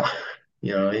it better.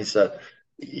 It's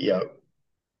you know,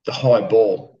 the high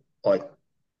ball, like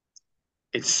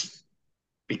it's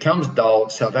becomes dull.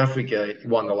 South Africa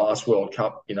won the last World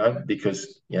Cup,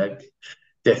 because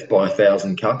death by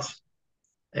 1,000 cuts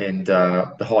and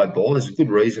the high ball. There's a good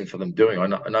reason for them doing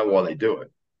it. I know why they do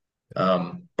it.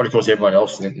 But of course, everyone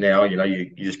else now,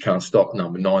 you just can't stop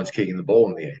number nine's kicking the ball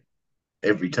in the air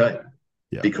every team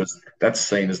Yeah. because that's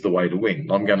seen as the way to win.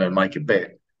 I'm going to make a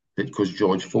bet that because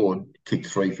George Ford kicked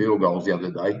 3 field goals the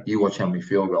other day, you watch how many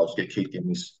field goals get kicked in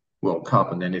this World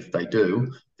Cup, and then if they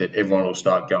do, that everyone will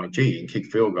start going, gee, you can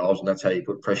kick field goals, and that's how you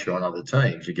put pressure on other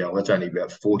teams. You go, well, that's only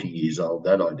about 40 years old,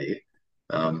 that idea.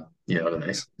 You know what I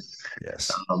mean?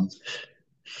 Yes. Um,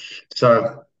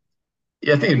 so,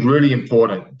 yeah, I think it's really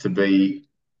important to be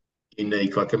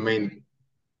unique. Like, I mean,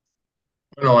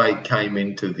 when I came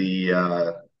into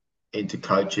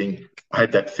coaching, I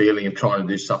had that feeling of trying to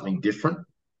do something different.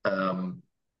 Um,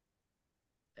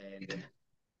 and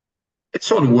it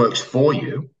sort of works for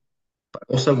you, but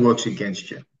also works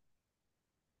against you.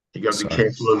 You got to be So,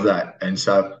 careful of that. And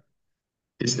so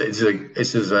it's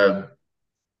a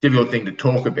difficult thing to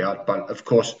talk about, but of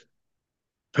course,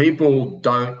 people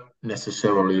don't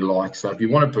necessarily like. So if you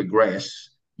want to progress,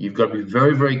 you've got to be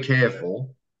very, very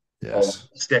careful of yes.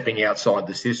 stepping outside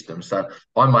the system. So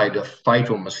I made a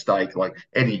fatal mistake, like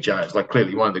Eddie Jones, like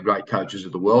clearly one of the great coaches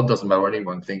of the world. Doesn't matter what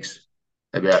anyone thinks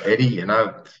about Eddie.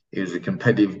 He was a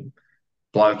competitive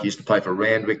bloke. He used to play for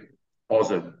Randwick. I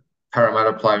was a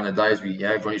Parramatta player in the days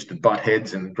everyone used to butt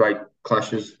heads and great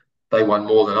clashes. They won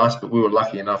more than us, but we were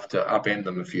lucky enough to upend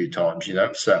them a few times.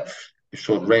 So you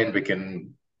saw Randwick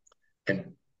and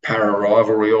para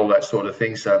rivalry, all that sort of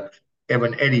thing. So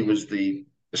when Eddie was the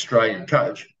Australian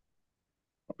coach,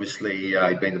 obviously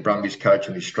he'd been the Brumbies coach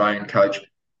and the Australian coach.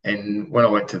 And when I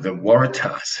went to the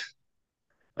Waratahs,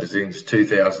 as in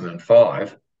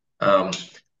 2005,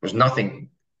 was nothing.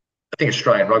 I think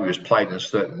Australian rugby was played in a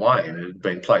certain way, and it had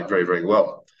been played very, very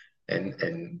well.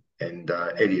 And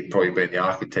Eddie had probably been the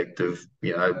architect of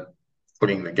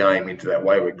putting the game into that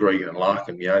way with Gregan and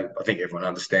Larkin. I think everyone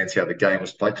understands how the game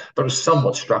was played, but it was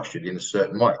somewhat structured in a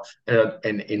certain way.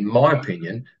 And in my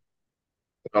opinion,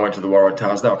 when I went to the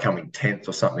Waratahs, they were coming 10th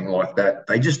or something like that.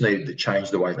 They just needed to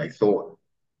change the way they thought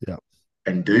Yeah.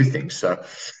 and do things. So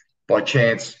by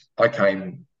chance, I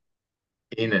came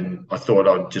in and I thought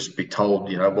I'd just be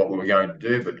told, what we were going to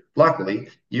do. But luckily,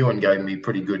 Ewan gave me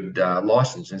pretty good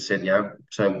license and said,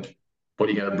 so what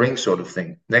are you going to bring sort of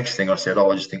thing. Next thing I said,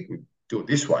 I just think we do it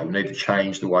this way. We need to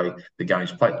change the way the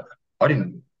game's played. I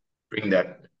didn't bring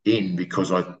that in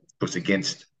because I was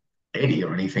against Eddie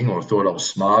or anything, or I thought I was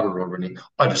smarter or anything.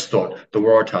 I just thought the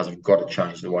Waratahs have got to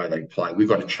change the way they play. We've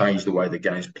got to change the way the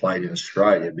game's played in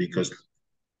Australia because,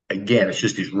 again, it's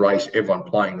just this race, everyone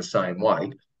playing the same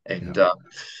way. Yeah. And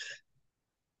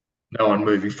no one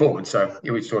moving forward. So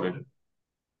we sort of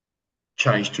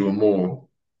changed to a more,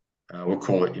 we'll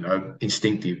call it,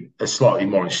 instinctive, a slightly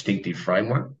more instinctive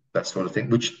framework, that sort of thing.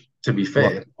 Which, to be Like,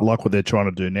 fair, like what they're trying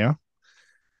to do now.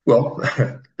 well,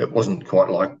 it wasn't quite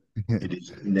like it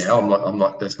is now. I'm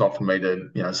not. That's not for me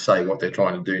to say what they're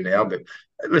trying to do now. But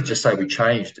let's just say we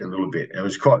changed a little bit. It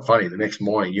was quite funny. The next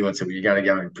morning, you said, "Well, you're going to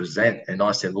go and present," and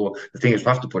I said, "Well, the thing is, we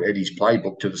have to put Eddie's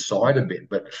playbook to the side a bit."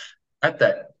 But at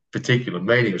that particular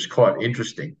meeting, it was quite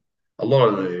interesting. A lot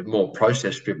of the more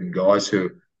process-driven guys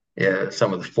who,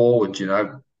 some of the forwards,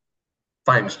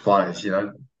 famous players,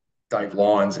 Dave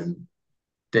Lyons and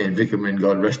Dan Vickerman,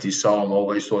 God rest his soul, and all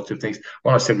these sorts of things.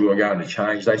 When I said we were going to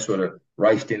change, they sort of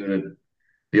raced into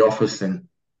the office and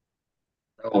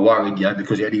they were worried,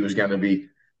 because Eddie was going to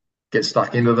get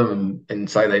stuck into them and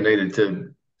say they needed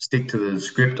to stick to the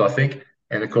script, I think.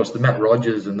 And of course, the Matt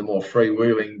Rogers and the more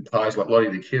freewheeling players like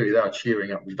Lottie Kiri, they were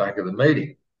cheering up the back of the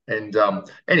meeting. And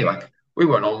anyway, we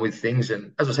went on with things,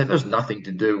 and as I said, there was nothing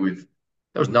to do with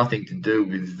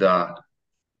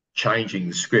changing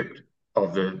the script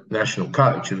of the national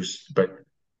coach. But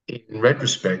in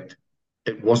retrospect,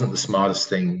 it wasn't the smartest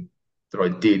thing that I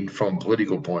did from a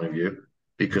political point of view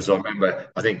because Yeah. I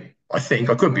remember, I think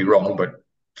I could be wrong, but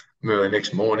I remember the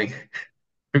next morning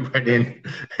we went in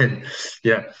and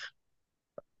yeah,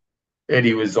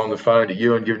 Eddie was on the phone to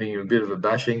you and giving him a bit of a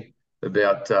bashing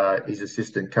about his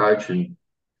assistant coach and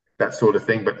that sort of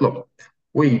thing. But look,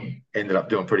 we ended up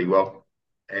doing pretty well.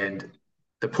 And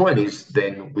the point is,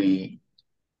 then we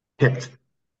kept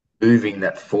moving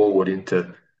that forward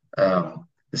into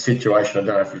the situation. I don't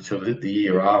know if it's the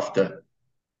year after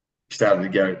we started to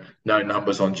go no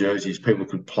numbers on jerseys, people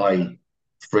could play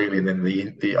freely, and then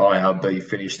the IRB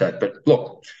finished that. But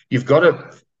look,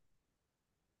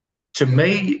 to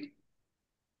me,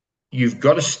 you've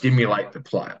got to stimulate the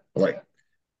player. Like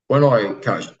when I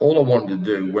coached, all I wanted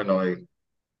to do when I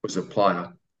was a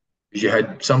player is you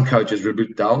had some coaches were a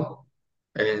bit dull,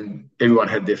 and everyone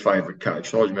had their favourite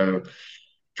coach. I always remember a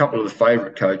couple of the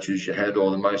favourite coaches you had,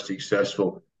 or the most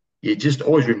successful. You just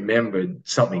always remembered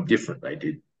something different they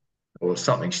did, or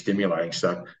something stimulating.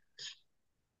 So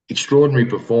extraordinary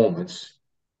performance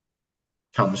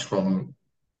comes from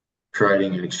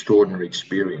creating an extraordinary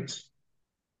experience.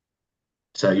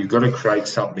 So you've got to create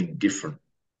something different,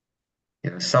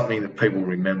 something that people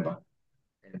remember.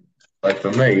 And like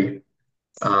for me,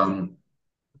 um,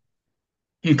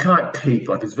 you can't keep,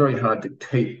 like it's very hard to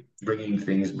keep bringing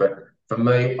things, but for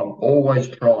me, I'm always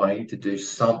trying to do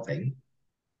something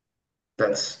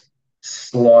that's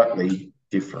slightly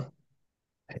different.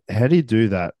 How do you do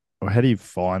that, or how do you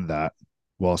find that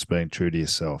whilst being true to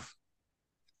yourself?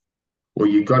 Well,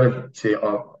 you've got to see,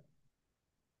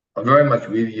 I'm very much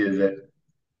with you that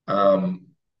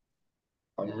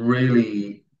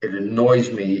it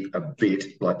annoys me a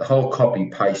bit, like the whole copy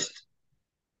and paste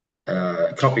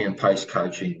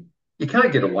coaching. You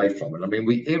can't get away from it. I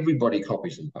mean, everybody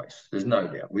copies and pastes. There's no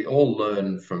doubt. We all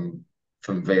learn from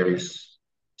various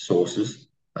sources.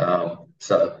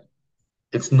 So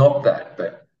it's not that,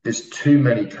 but there's too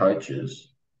many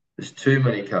coaches. There's too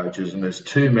many coaches, and there's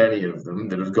too many of them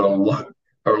that have gone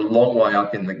are a long way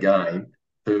up in the game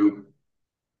who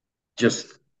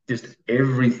just just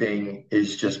everything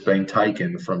is just being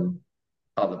taken from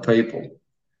other people.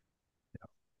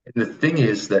 And the thing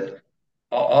is that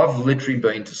I've literally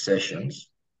been to sessions,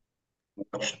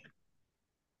 watched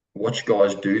watch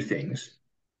guys do things,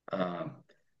 um,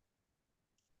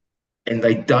 and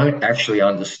they don't actually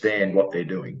understand what they're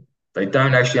doing. They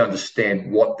don't actually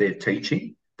understand what they're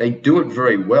teaching. They do it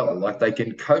very well. Like they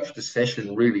can coach the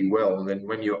session really well. And then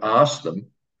when you ask them,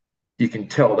 you can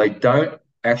tell they don't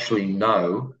actually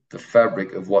know the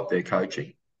fabric of what they're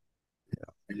coaching.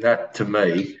 And that to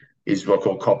me is what I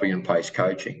call copy and paste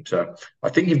coaching. So I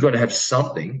think you've got to have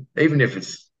something, even if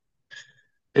there's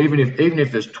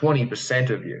 20%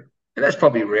 of you, and that's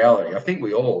probably reality. I think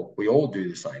we all do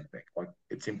the same thing. Like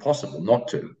it's impossible not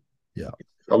to. Yeah.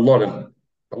 A lot of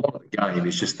the game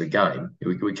is just the game.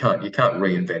 You can't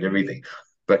reinvent everything.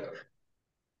 But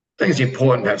I think it's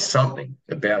important to have something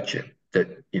about you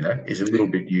that is a little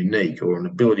bit unique, or an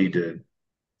ability to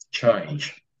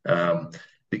change.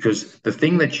 Because the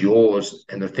thing that's yours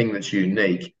and the thing that's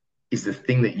unique is the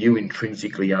thing that you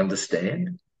intrinsically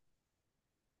understand.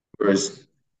 Whereas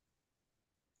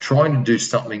trying to do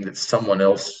something that someone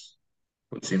else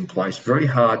puts in place, very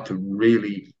hard to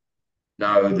really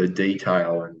know the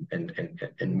detail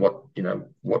and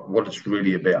what it's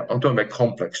really about. I'm talking about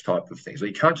complex type of things. So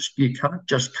you can't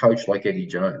just coach like Eddie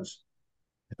Jones.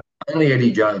 Only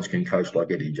Eddie Jones can coach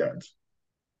like Eddie Jones.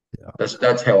 Yeah.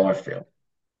 That's how I feel.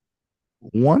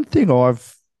 One thing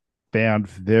I've found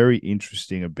very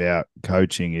interesting about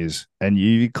coaching is, and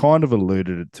you kind of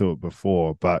alluded to it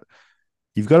before, but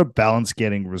you've got to balance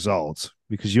getting results,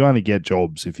 because you only get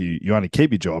jobs if you only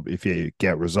keep your job if you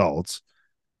get results.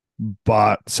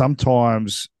 But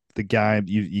sometimes the game,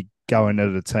 you go in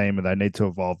at a team and they need to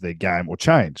evolve their game or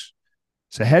change.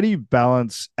 So how do you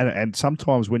balance? And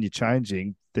sometimes when you're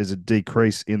changing, there's a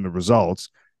decrease in the results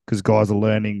because guys are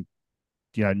learning,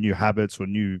 new habits or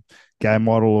new game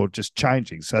model or just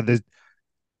changing. So there's,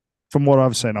 from what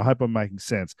I've seen, I hope I'm making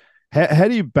sense. How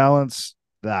do you balance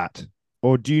that?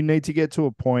 Or do you need to get to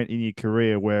a point in your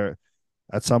career where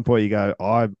at some point you go,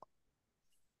 I'm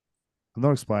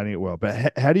not explaining it well,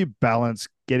 but how do you balance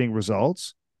getting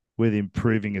results with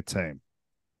improving a team?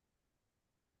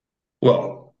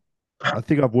 Well, I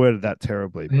think I've worded that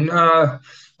terribly. no,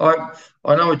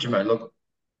 I know what you mean. Look,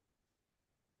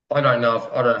 I don't know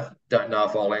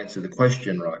if I'll answer the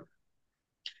question right.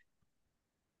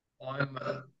 I'm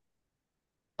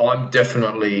I'm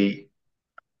definitely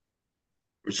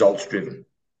results driven.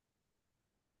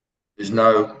 There's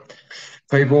no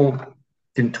people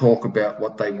can talk about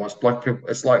what they want. Like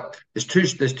it's like there's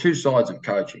two sides of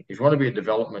coaching. If you want to be a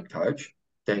development coach,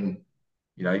 then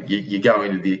you go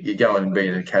in and be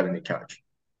an academy coach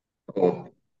or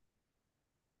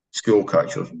school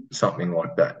coach or something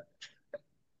like that.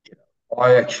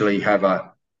 I actually have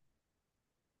a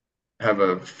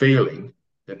feeling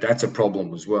that that's a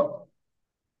problem as well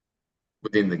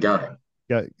within the game.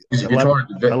 Go Because if you're trying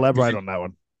to elaborate on that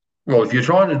one. if you're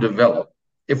trying to develop,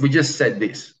 if we just said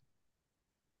this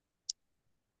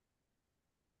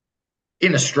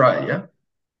in Australia,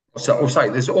 so I'll say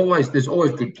there's always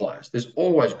good players. There's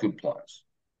always good players,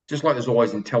 just like there's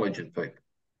always intelligent people.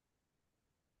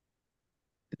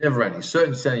 Never any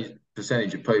certain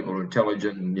percentage of people are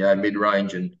intelligent and mid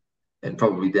range and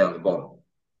probably down the bottom.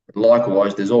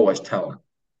 Likewise, there's always talent.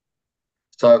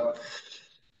 So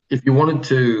if you wanted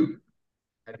to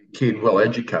have your kid well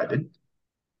educated,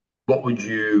 what would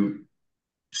you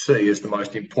see as the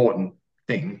most important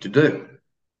thing to do?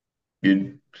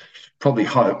 You'd probably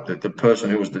hope that the person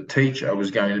who was the teacher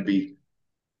was going to be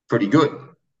pretty good.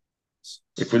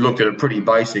 If we looked at it pretty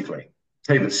basically,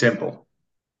 keep it simple.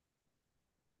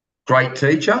 Great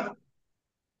teacher,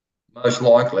 most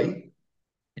likely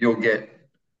you'll get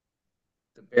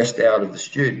the best out of the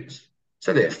students.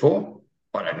 So therefore,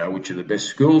 I don't know which are the best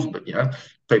schools, but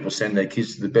people send their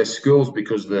kids to the best schools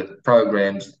because the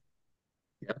programs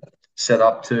set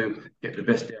up to get the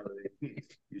best out of their kids.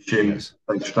 You assume Yes.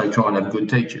 they try and have good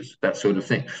teachers, that sort of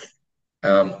thing.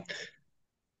 Um,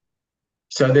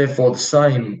 so therefore, the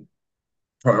same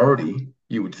priority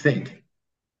you would think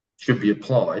should be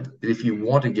applied that if you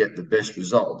want to get the best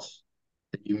results,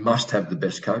 that you must have the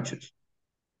best coaches.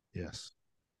 Yes.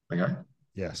 Okay.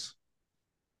 Yes.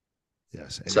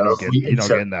 Yes. And So if we, you're not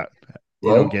so getting that.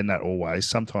 You're not well, getting that always.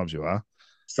 Sometimes you are.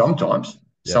 sometimes,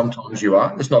 Yeah. sometimes you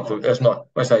are. It's not for. It's not.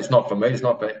 I say it's not for me. It's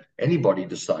not for anybody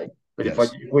to say. But Yes.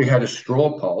 if we had a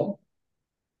straw poll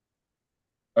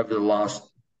over the last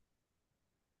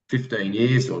 15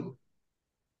 years or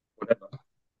whatever,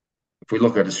 if we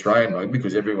look at Australian rugby,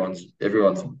 because everyone's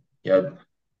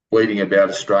bleating about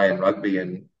Australian rugby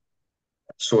and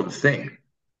that sort of thing,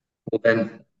 well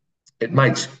then it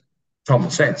makes common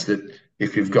sense that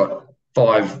if you've got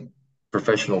five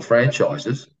professional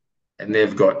franchises and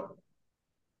they've got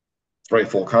three or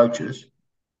four coaches,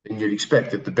 then you'd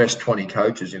expect that the best 20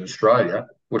 coaches in Australia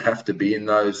would have to be in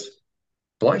those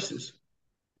places.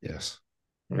 Yes.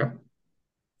 You know?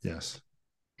 Yes.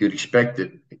 You'd expect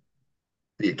that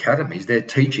the academies, they're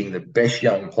teaching the best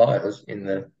young players in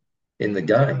the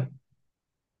game.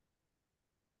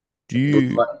 Do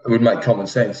you It would make common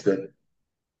sense that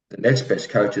the next best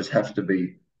coaches have to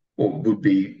be, or would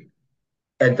be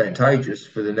advantageous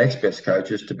for the next best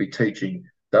coaches to be teaching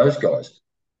those guys.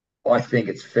 I think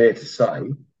it's fair to say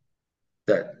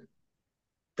that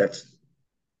that's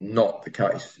not the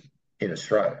case in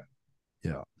Australia.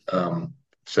 yeah.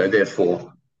 So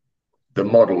therefore, the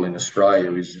model in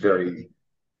Australia is very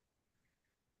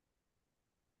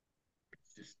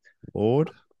just,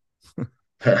 Bored?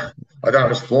 I don't know,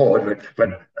 it's flawed,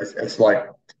 but it's like,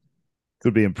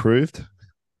 Could be improved.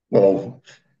 well,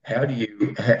 how do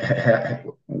you how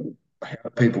do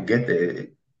people get there?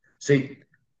 See,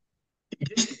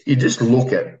 you just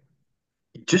look at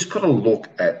you just got to look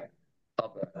at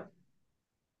other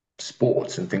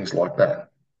sports and things like that.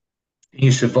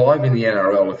 You survive in the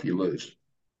NRL if you lose.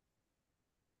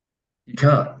 You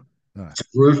can't. No. It's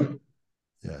brutal.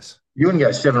 Yes. You can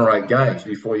go 7 or 8 games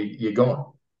before you're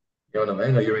gone. You know what I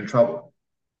mean? Or you're in trouble.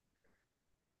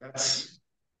 That's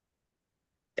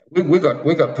we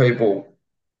got people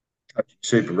coaching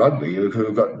Super Rugby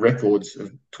who've got records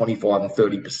of 25 and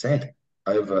 30%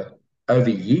 over over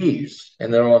years,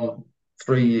 and they're on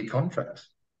 3-year contracts.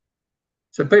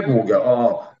 So people will go,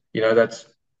 oh,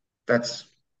 that's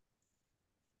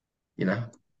you know,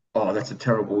 oh, that's a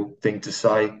terrible thing to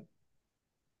say.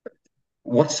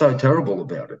 What's so terrible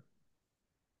about it?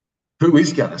 Who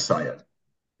is going to say it?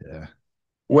 Yeah.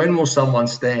 When will someone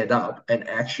stand up and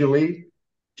actually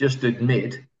just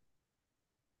admit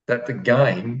that the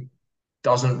game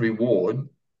doesn't reward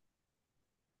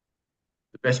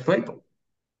the best people?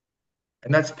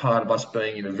 And that's part of us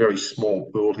being in a very small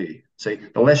pool here. See,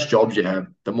 the less jobs you have,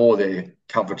 the more they're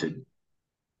coveted.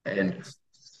 And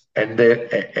and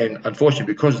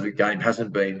unfortunately, because the game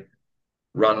hasn't been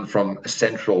run from a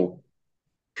central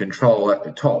control at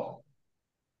the top,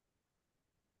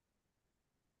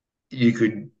 you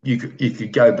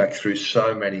could go back through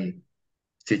so many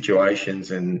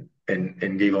situations and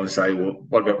give on and say, well,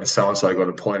 what about when so and so got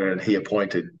appointed and he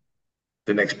appointed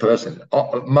the next person?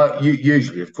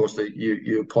 Usually, of course,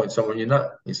 you appoint someone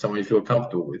someone you feel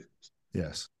comfortable with.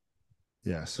 Yes.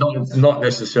 Yes. Not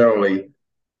necessarily a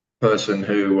person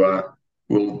who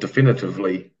will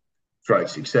definitively create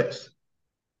success.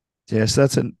 Yes,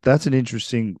 that's an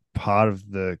interesting part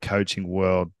of the coaching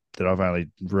world that I've only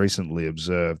recently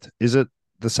observed. Is it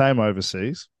the same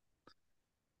overseas?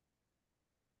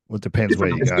 Well, it It's depends where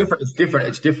different. you It's go. different. It's different.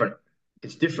 It's different.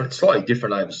 It's different. Slightly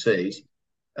different overseas.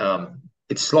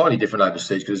 It's slightly different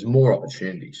overseas because there's more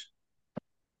opportunities.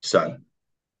 So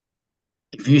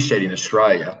if you said in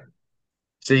Australia,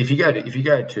 see if you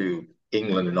go to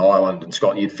England and Ireland and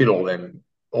Scotland, you'd fit all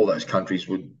those countries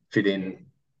would fit in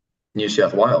New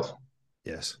South Wales.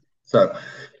 Yes. So,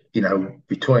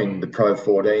 between the Pro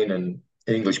 14 and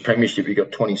English Premiership, you've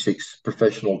got 26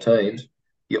 professional teams.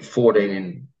 You've got 14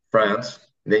 in France,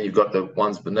 and then you've got the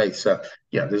ones beneath. So,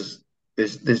 there's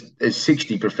there's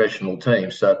 60 professional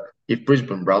teams. So if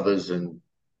Brisbane Brothers and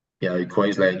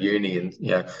Queensland Uni and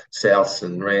Souths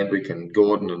and Randwick and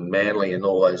Gordon and Manly and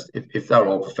all those, if they're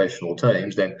all professional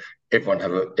teams, then everyone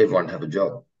have a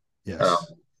job. Um,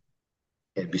 Yes.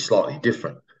 it'd be slightly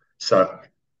different. So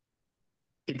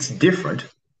it's different.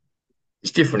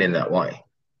 It's different in that way.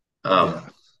 Yeah.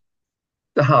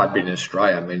 The hard bit in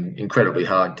Australia, I mean, incredibly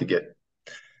hard to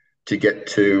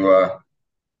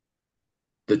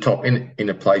the top in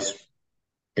a place,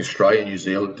 Australia, New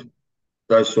Zealand,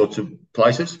 those sorts of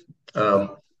places. Yeah.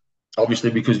 Um, Obviously,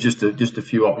 because just a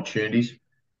few opportunities,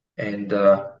 and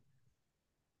I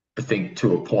think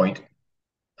to a point,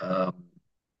 um,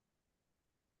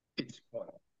 it's quite.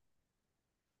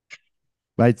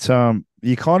 Mate,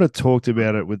 you kind of talked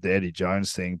about it with the Eddie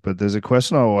Jones thing, but there's a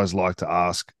question I always like to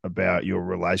ask about your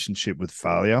relationship with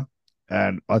failure.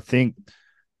 And I think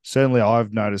certainly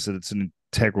I've noticed that it's an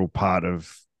integral part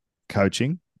of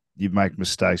coaching. You make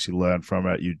mistakes, you learn from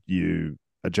it, you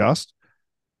adjust.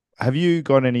 Have you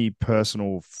got any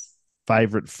personal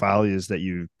favorite failures that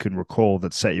you can recall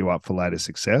that set you up for later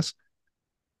success?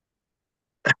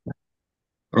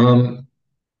 Um,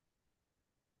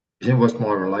 what's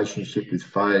my relationship with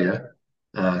failure?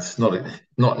 It's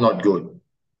not good.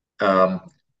 Um,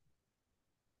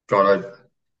 God,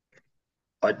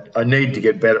 I need to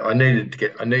get better. I need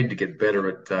to get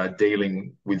better at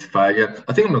dealing with failure.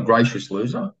 I think I'm a gracious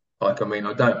loser. Like, I mean,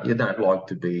 you don't like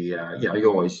to be, you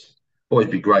always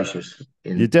be gracious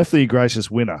You're in. definitely a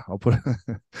gracious winner. I'll put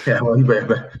Yeah, well,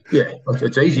 yeah,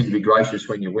 it's easy to be gracious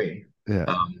when you win. yeah.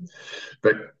 Um,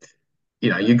 but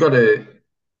you got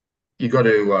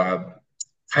to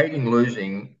hating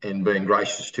losing and being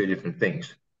gracious, two different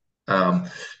things. Um,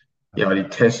 I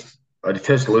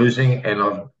detest losing, and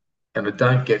I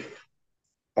don't get.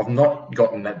 I've not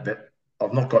gotten that bet.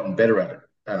 I've not gotten better at it.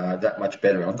 That much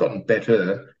better. I've gotten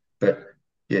better, but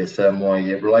yeah. So my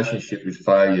relationship with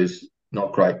failure is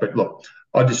not great. But look,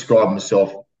 I describe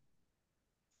myself.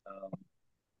 Um,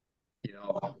 you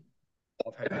know,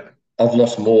 I've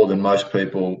lost more than most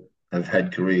people have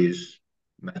had careers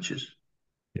matches.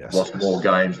 I've Yes. lost more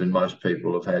games than most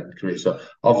people have had careers. So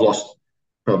I've lost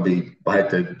probably. I had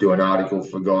to do an article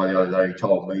for a guy the other day who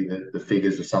told me the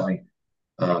figures or something.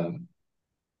 Um,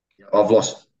 I've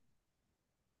lost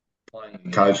playing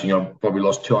and coaching. I've probably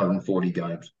lost 240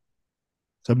 games.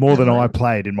 So more You than I know,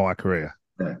 played in my career.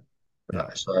 yeah. Yeah.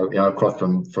 So across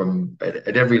from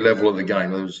at every level of the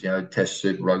game, it was Test,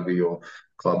 Super Rugby or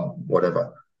club,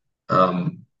 whatever.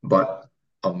 But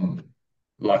I'm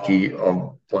lucky.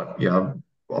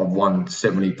 I've won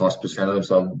 70+% of them.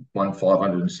 So I've won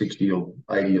 560 or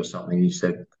 80 or something. He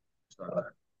said. So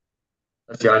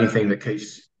that's the only thing that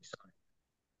keeps.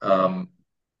 Um,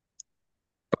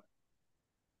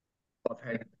 I've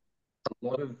had a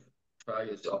lot of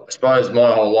failures. I suppose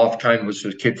my whole life came was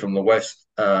a kid from the West.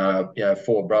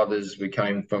 Four brothers. We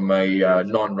came from a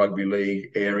non-rugby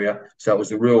league area, so it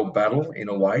was a real battle in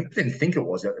a way. Didn't think it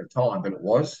was at the time, but it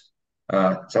was.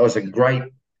 So it was a great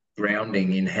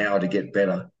grounding in how to get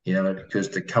better. Because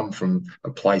to come from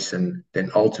a place and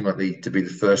then ultimately to be the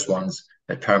first ones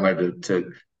at Parramatta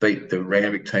to beat the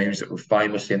Randwick teams that were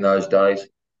famous in those days.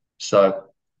 So.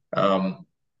 Um,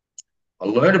 I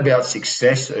learned about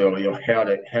success early, or how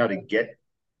to get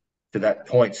to that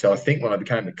point. So I think when I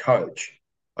became a coach,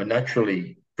 I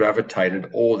naturally gravitated,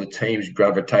 or the teams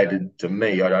gravitated to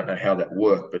me. I don't know how that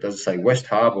worked, but as I say, West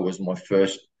Harbour was my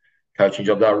first coaching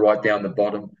job. They were right down the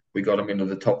bottom. We got them into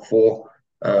the top four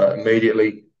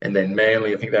immediately, and then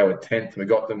Manly, I think they were 10th. We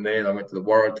got them there. I went to the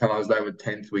Waratahs. They were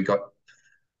 10th.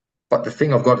 But the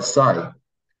thing I've got to say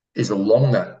is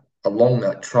along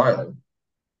that trail,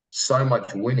 so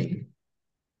much winning,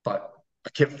 but I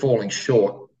kept falling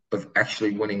short of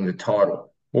actually winning the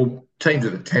title. Well, teams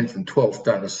at the 10th and 12th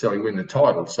don't necessarily win the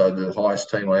title. So the highest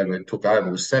team I ever took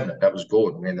over was 7th. That was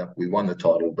Gordon. And we won the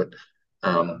title, but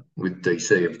with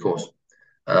DC, of course.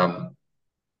 Um,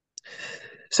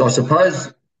 so I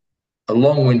suppose a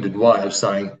long-winded way of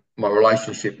saying my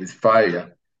relationship with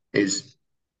failure is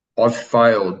I've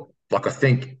failed. Like, I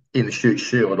think in the Shoot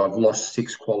Shield, I've lost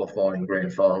 6 qualifying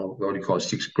grand final, what do you call it,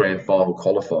 6 grand final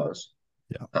qualifiers.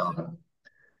 Yeah. Um,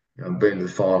 I've been to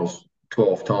the finals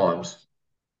 12 times,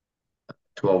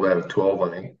 12 out of 12, I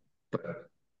think. But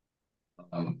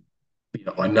um,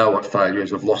 I know what failure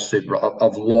is. I've lost super.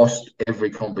 I've lost every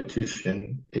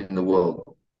competition in the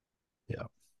world. Yeah.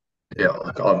 Yeah, Yeah.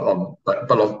 like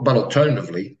but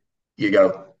alternatively, you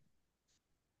go,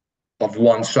 I've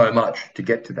won so much to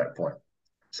get to that point.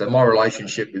 So my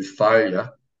relationship with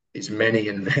failure is many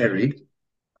and varied,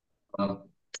 um,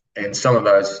 and some of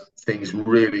those things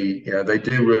really, they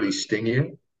do really sting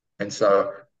you. And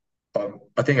so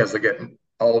I think as I get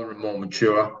older and more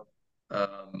mature,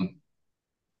 um,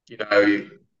 you know,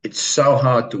 it's so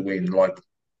hard to win. Like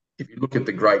if you look at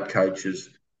the great coaches,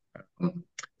 um,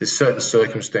 there's certain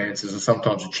circumstances, and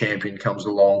sometimes a champion comes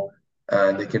along,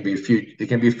 and there can be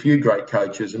a few great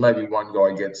coaches, and maybe one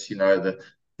guy gets, the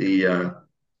the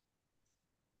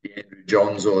Andrew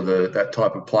Johns or the that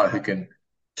type of player who can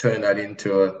turn that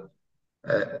into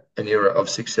an era of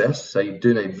success. So you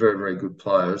do need very, very good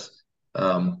players.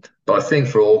 But I think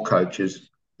for all coaches,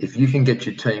 if you can get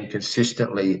your team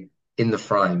consistently in the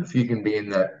frame, if you can be in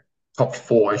that top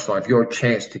four echelon, if you're a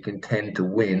chance to contend to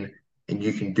win, and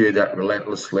you can do that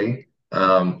relentlessly,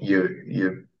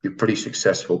 you're pretty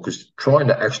successful. Because trying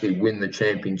to actually win the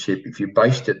championship, if you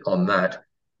based it on that,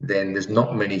 then there's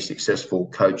not many successful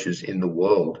coaches in the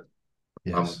world.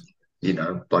 Um, Yes.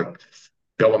 like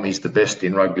Bellamy's the best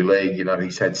in rugby league.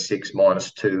 He's had six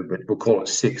minus two, but we'll call it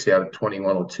six out of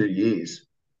 21 or 2 years.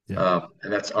 Yeah.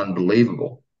 And that's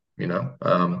unbelievable.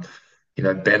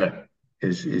 Bennett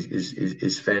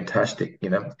is fantastic.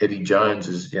 Eddie Jones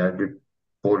is,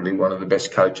 reportedly one of the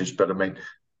best coaches. But I mean,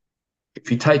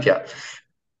 if you take out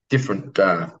different,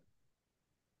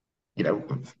 you know,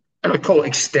 and I call it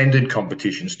extended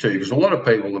competitions too, because a lot of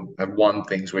people have won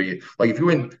things where you like if you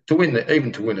win to win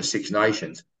even to win a Six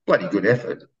Nations, bloody good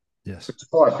effort. Yes.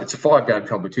 It's a 5 game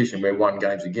competition where one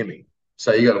game's a gimme.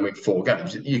 So you got to win 4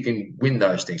 games. You can win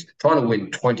those things. Trying to win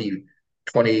 20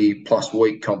 plus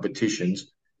week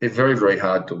competitions, they're very, very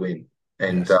hard to win.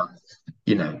 And, Yes.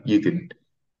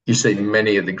 you see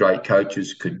many of the great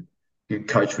coaches you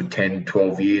coach for 10,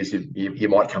 12 years. You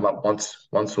might come up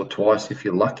once or twice if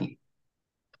you're lucky.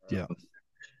 Yeah.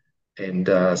 And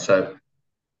so,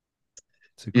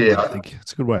 It's a good way of yeah, thinking.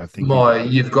 It's a good way of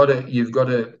thinking. you've got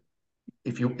to,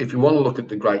 if you want to look at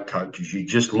the great coaches, you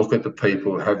just look at the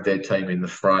people who have their team in the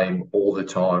frame all the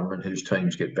time and whose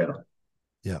teams get better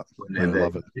Yeah. when I they're there.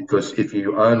 love it. Because if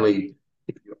you only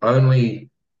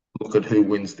look at who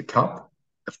wins the cup,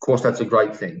 of course that's a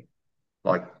great thing.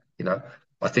 Like you know,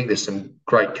 I think there's some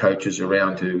great coaches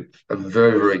around who are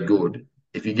very very good.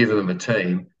 If you give them a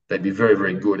team, they'd be very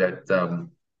very good at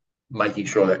making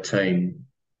sure that team.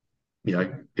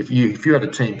 If you had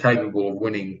a team capable of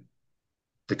winning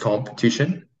the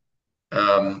competition,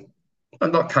 um,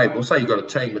 and not capable. Say you've got a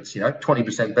team that's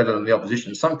 20% better than the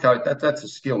opposition. Some coach that's a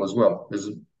skill as well.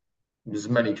 There's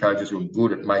many coaches who are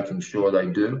good at making sure they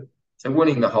do. So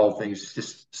winning the whole thing is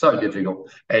just so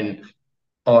difficult. And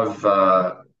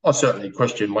I certainly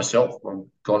questioned myself. I've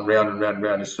gone round and round and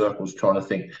round in circles trying to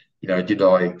think. Did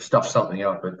I stuff something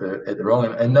up at the wrong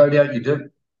end? And no doubt you do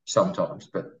sometimes.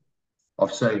 But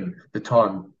I've seen the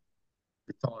times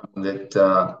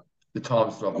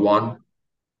that I've won.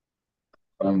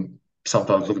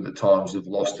 Sometimes look at the times they've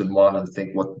lost and won and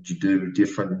think, what did you do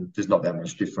different? There's not that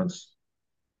much difference.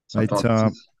 Mate,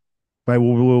 Sometimes.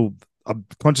 mate, I'm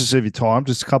conscious of your time.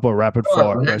 Just a couple of rapid All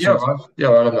fire right, man. Yeah, questions. all right. Yeah,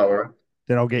 all right, I'm not worried.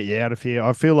 Then I'll get you out of here.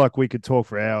 I feel like we could talk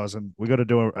for hours, and we got to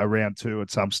do a round two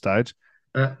at some stage.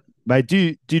 Yeah. Mate, do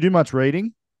you do much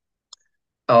reading?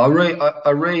 I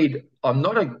read. I'm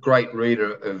not a great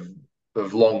reader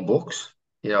of long books.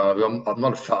 I'm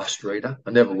not a fast reader.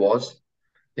 I never was.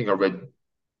 I think I read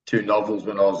 2 novels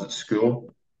when I was at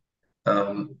school.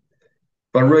 Um,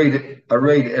 but I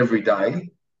read every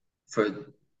day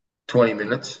for 20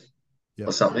 minutes or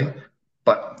Yep. something.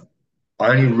 But I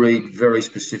only read very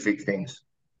specific things.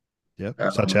 Yep.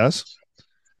 Such Um, as?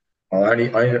 I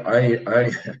only, I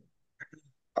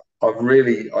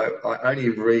only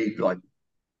read like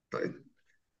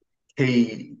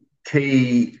key,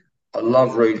 key. I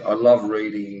love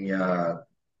reading.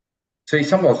 See,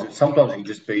 sometimes it can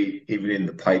just be even in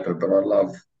the paper, but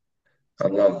I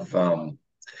love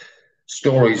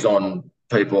stories on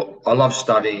people. I love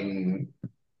studying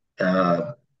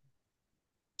uh,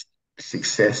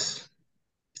 success,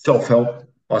 self help,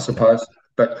 I Yep. suppose.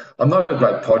 But I'm not a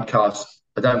great podcast.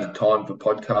 I don't have time for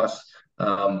podcasts.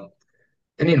 Um,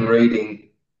 and in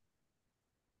reading,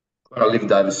 when I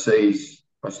lived overseas,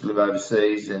 I used to live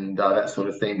overseas and that sort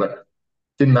of thing. But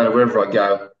didn't matter wherever I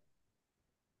go.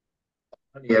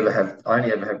 I only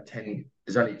ever have 10.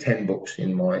 There's only 10 books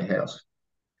in my house.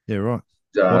 Yeah, right.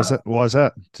 Why is Uh, that? Why is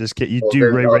that? Just get you I do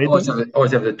reread always them?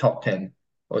 have the top 10.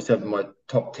 I always have my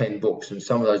top 10 books, and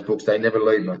some of those books they never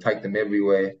leave me. I take them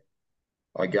everywhere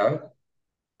I go.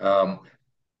 Um,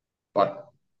 but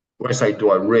when I say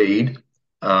do I read,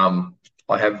 um,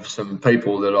 I have some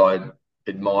people that I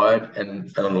admired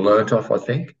and learnt off. I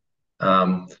think.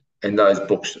 Um, and those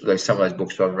books, some of those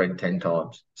books I've read 10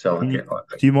 times. So I Can you can.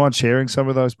 do you mind sharing some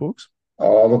of those books?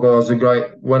 Oh, look, I was a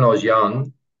great when I was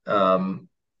young. Um,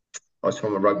 I was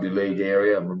from a rugby league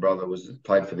area. My brother was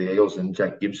played for the Eels, and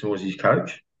Jack Gibson was his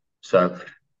coach. So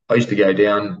I used to go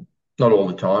down, not all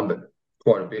the time, but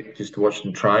quite a bit, just to watch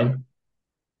them train.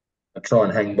 I try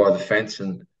and hang by the fence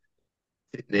and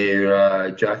sit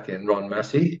near Jack and Ron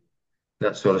Massey,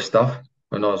 that sort of stuff,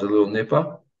 when I was a little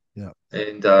nipper. Yeah.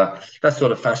 And that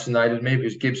sort of fascinated me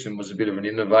because Gibson was a bit of an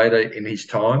innovator in his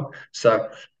time. So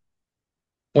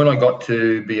when I got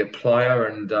to be a player,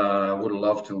 and would have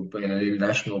loved to have been an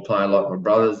international player like my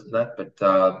brothers and that, but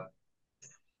I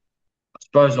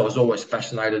suppose I was always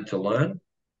fascinated to learn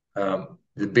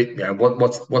the bit,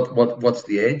 what's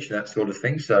the edge, that sort of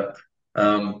thing. So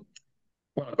um,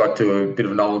 when I got to a bit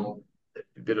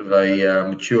of a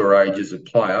mature age as a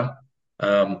player,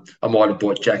 I might have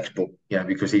bought Jack's book,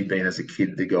 because he'd been as a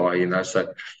kid the guy,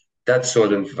 So that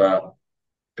sort of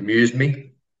amused me.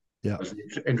 It Yeah. was an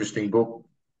interesting book.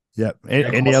 Yeah. And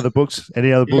of Any course, other books?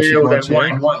 Any other books yeah, you'd well, mind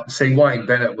then sharing? Wayne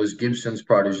Bennett was Gibson's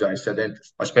protege. So then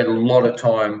I spent a lot of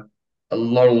time, a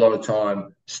lot of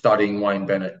time studying Wayne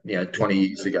Bennett, Yeah. 20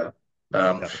 years ago.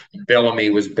 Um, Yeah. Bellamy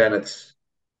was Bennett's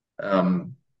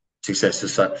um, successor.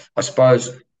 So I suppose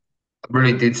I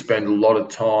really did spend a lot of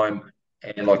time,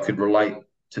 and I could relate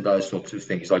to those sorts of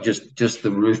things, like just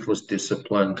the ruthless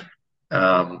discipline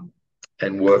um,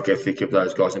 and work ethic of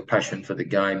those guys, and passion for the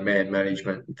game, man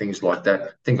management, and things like that. I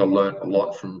think I learned a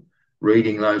lot from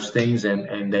reading those things,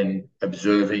 and then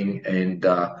observing, and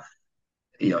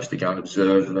to go and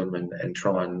observe them, and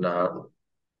try and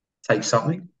take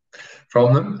something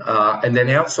from them. And then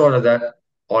outside of that,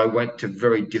 I went to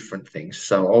very different things.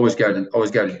 So I always go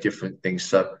to different things.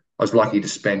 So I was lucky to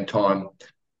spend time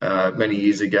many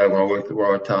years ago when I worked at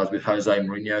Waratahs with Jose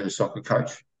Mourinho, the soccer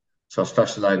coach. So I was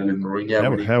fascinated with Mourinho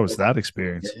when he How was that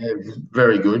experience? yeah,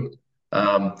 very good.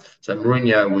 So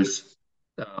Mourinho was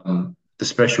the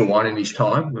special one in his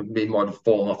time. He might have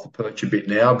fallen off the perch a bit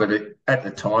now, but at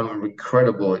the time,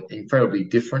 incredibly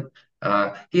different.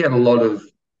 He had a lot of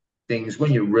things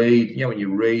when you read, when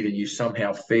you read and you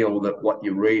somehow feel that what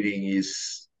you're reading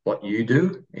is what you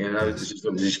do. Yes.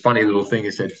 It was this funny little thing.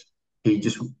 It said he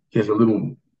has a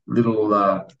little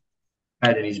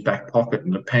pad in his back pocket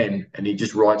and a pen, and he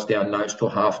just writes down notes till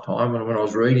half time. And when I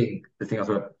was reading the thing, I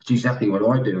thought, it's exactly what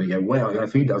I do. And you go, wow,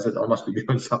 if he does it, I must be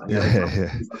doing something else. Yeah.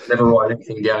 Yeah. I never write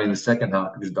anything down in the second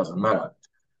half because it doesn't matter.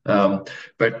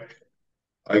 But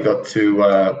I got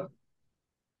to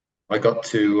I got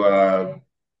to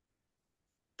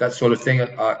that sort of thing.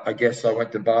 I guess I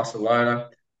went to Barcelona,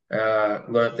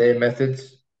 learnt their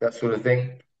methods, that sort of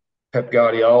thing. Pep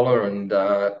Guardiola and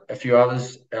a few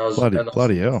others. I was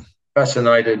Bloody hell.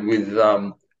 fascinated with.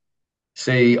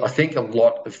 I think a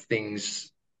lot of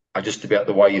things are just about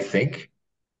the way you think.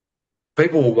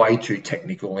 People are way too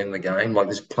technical in the game. Like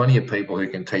there's plenty of people who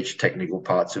can teach technical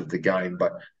parts of the game,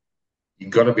 but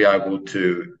you've got to be able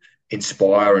to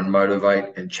inspire and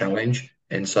motivate and challenge.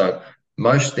 And so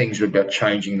most things are about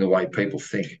changing the way people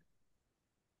think.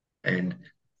 And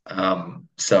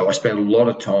so I spent a lot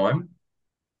of time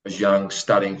as young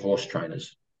studying horse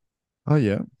trainers. Oh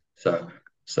yeah. So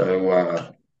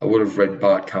I would have read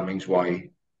Bart Cummings'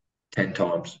 Way 10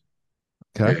 times.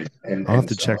 Okay. Yeah. I'll have And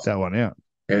to so, check that one out.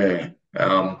 yeah.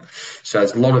 So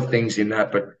there's a lot of things in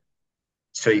that, but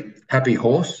see, happy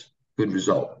horse, good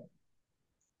result.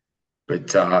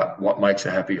 But what makes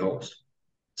a happy horse?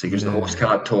 See, because the horse Yeah.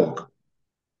 can't talk.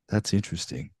 That's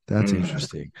interesting. That's Mm.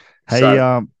 interesting. Hey,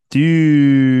 So,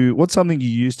 what's something you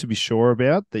used to be sure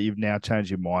about that you've now changed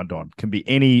your mind on? Can be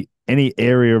any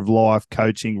area of life,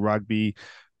 coaching, rugby,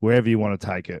 wherever you want to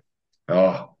take it.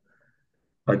 oh,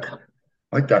 I,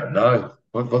 I don't know.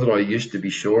 What did I used to be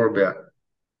sure about?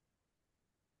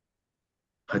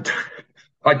 I don't,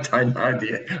 I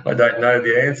don't know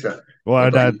the answer.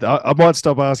 Well, What I, I might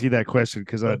stop asking that question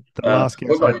because the last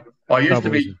guest had I used to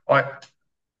trouble. be,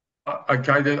 I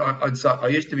kind of, I'd say, I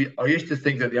used to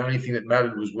think that the only thing that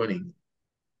mattered was winning.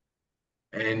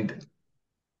 And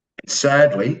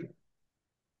sadly,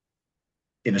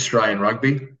 in Australian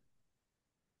rugby,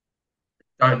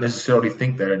 I don't necessarily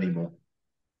think that anymore.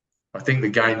 I think the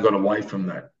game got away from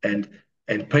that. And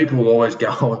people will always go,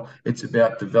 oh, it's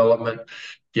about development.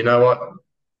 You know what?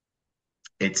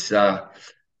 It's I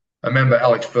remember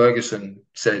Alex Ferguson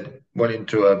went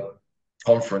into a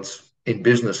conference in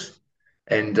business,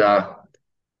 and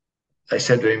they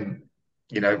said to him,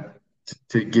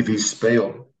 to give his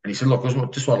spiel. And he said, look, I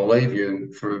just want to leave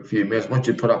you for a few minutes. I want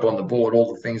you to put up on the board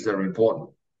all the things that are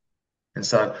important. And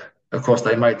so, of course,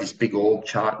 they made this big org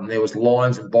chart, and there was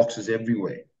lines and boxes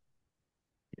everywhere.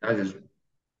 There's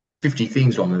 50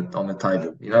 things on the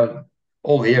table.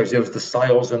 All the areas. There was the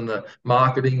sales and the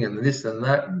marketing and this and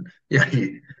that, and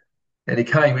and he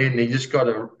came in and he just got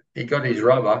he got his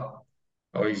rubber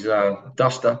or his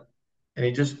duster, and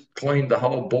he just cleaned the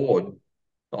whole board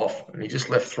off, and he just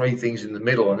left three things in the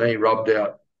middle, and then he rubbed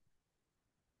out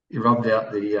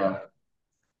the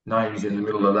names in the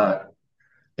middle of that.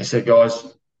 He said,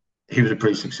 guys, he was a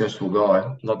pretty successful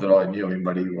guy. Not that I knew him,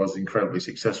 but he was incredibly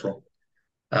successful.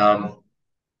 Um,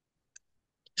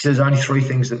 he says only three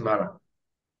things that matter,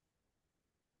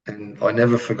 and I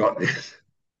never forgot this.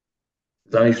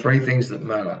 There's only three things that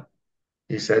matter.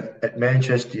 He said at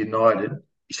Manchester United,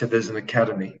 he said there's an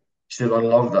academy. He said I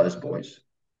love those boys,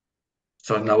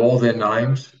 so I know all their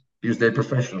names because they're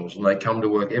professionals and they come to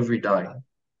work every day.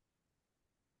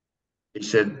 He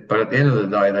said, but at the end of the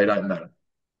day, they don't matter.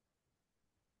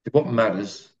 What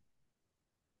matters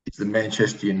is the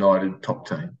Manchester United top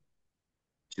team.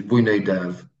 He said, we need to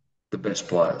have the best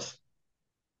players.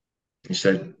 He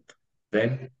said,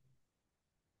 then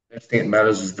the next thing that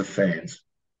matters is the fans.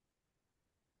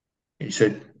 He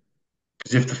said,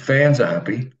 because if the fans are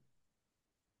happy, he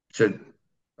said,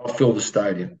 I'll fill the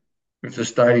stadium. If the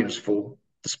stadium's full,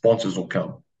 the sponsors will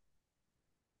come.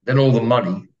 Then all the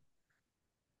money,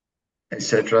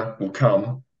 etc., will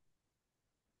come,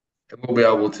 and we'll be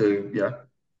able to,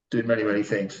 do many, many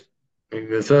things. I mean,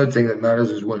 the third thing that matters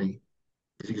is winning.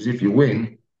 Because if you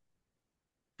win,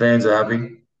 fans are happy,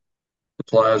 the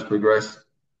players progress.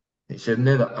 He said, and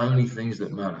they're the only things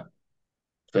that matter.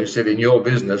 So he said, in your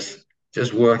business,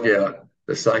 just work out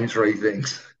the same three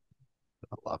things.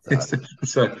 I love that.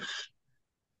 So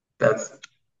that's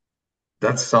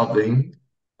that's something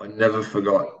I never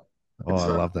forgot. Oh, It's I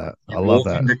love that. I you love walk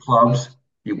that. into clubs,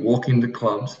 you walk into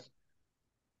clubs,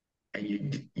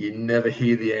 and you never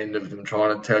hear the end of them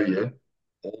trying to tell you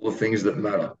all the things that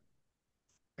matter.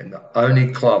 And the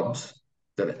only clubs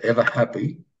that are ever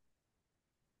happy,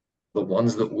 the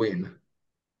ones that win.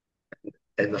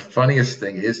 And the funniest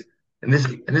thing is, and this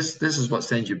is what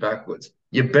sends you backwards.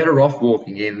 You're better off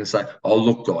walking in and saying, "Oh,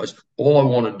 look, guys, all I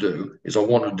want to do is I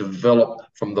want to develop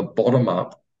from the bottom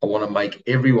up. I want to make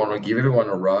everyone, I give everyone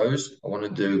a rose. I want to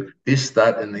do this,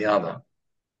 that, and the other."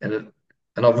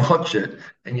 And I watch it,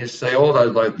 and you see all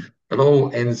those like it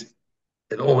all ends.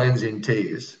 It all ends in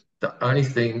tears. The only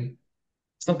thing,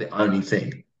 it's not the only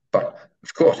thing, but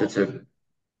of course, it's a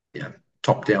you know,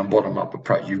 top down, bottom up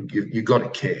approach. You got to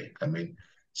care. I mean,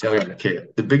 so you got to care.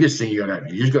 The biggest thing you got to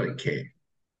have, you just got to care.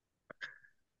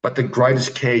 But the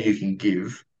greatest care you can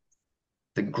give,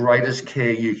 the greatest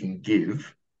care you can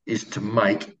give is to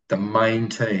make the main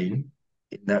team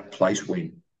in that place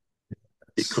win.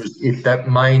 Yes. Because if that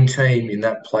main team in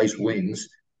that place wins,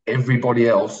 everybody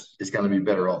else is going to be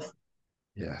better off.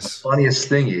 The Yes. funniest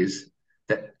thing is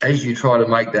that as you try to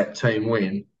make that team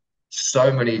win,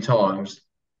 so many times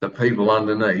the people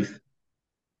underneath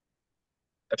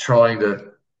are trying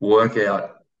to work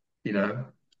out, you know,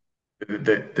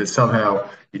 that somehow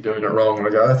you're doing it wrong. And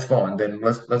I go, that's fine. Then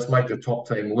let's make the top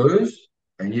team lose,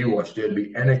 and you watch there'll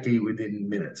be anarchy within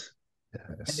minutes.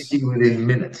 Yes. Anarchy within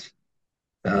minutes.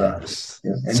 Yes.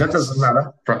 Yeah. And that doesn't Yes.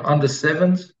 matter from under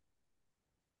sevens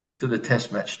to the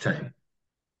test match team.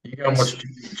 You go and watch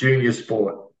junior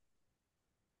sport,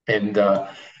 and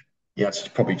yeah, it's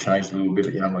probably changed a little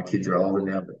bit. You know, my kids are older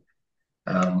now, but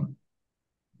um,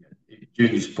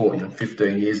 junior sport,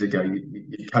 15 years ago,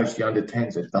 you coached the under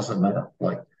 10s. It doesn't matter.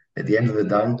 Like at the end of the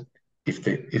day,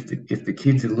 if the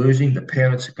kids are losing, the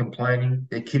parents are complaining,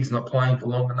 their kid's not playing for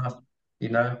long enough,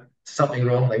 something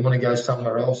wrong. They want to go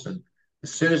somewhere else. And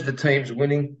as soon as the team's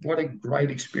winning, what a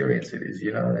great experience it is,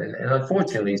 And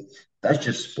unfortunately, that's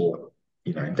just sport.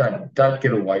 Don't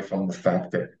get away from the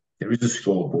fact that there is a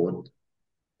scoreboard,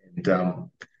 and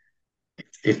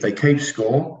if they keep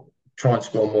score, try and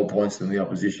score more points than the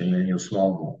opposition, and you'll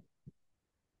smile more.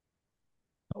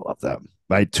 I love that.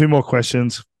 Mate, two more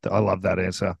questions. I love that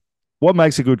answer. What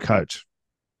makes a good coach?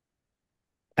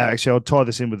 Actually, I'll tie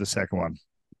this in with the second one.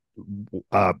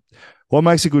 Uh, what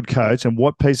makes a good coach, and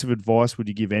what piece of advice would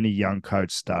you give any young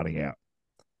coach starting out?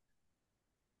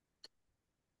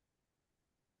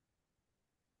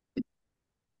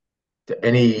 To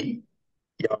any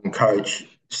young coach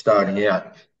starting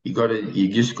out, you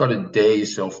just got to dare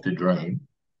yourself to dream,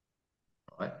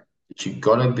 right? But you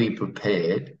got to be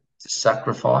prepared to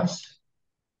sacrifice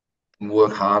and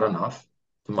work hard enough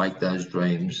to make those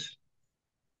dreams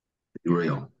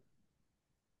real.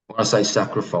 When I say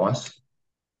sacrifice,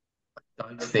 I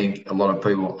don't think a lot of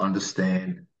people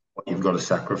understand what you've got to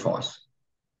sacrifice.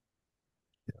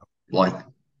 Like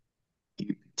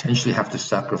you potentially have to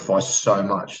sacrifice so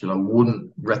much that I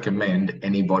wouldn't recommend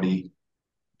anybody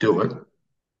do it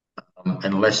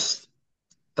unless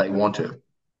they want to,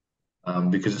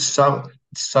 because it's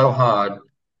so hard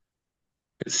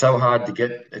It's so hard to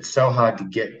get. It's so hard to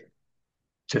get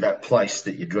to that place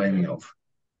that you're dreaming of.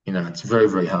 It's very,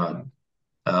 very hard.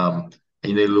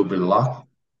 You need a little bit of luck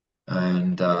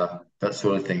and that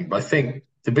sort of thing. But I think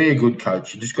to be a good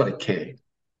coach, you just got to care.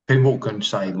 People can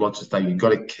say lots of things. You've got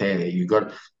to care. You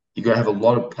got to have a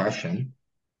lot of passion,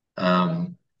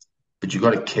 um, but you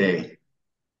got to care.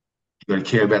 You got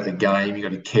to care about the game. You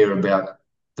got to care about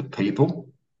the people,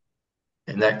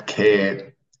 and that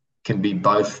care can be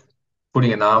both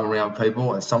putting an arm around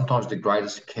people, and sometimes the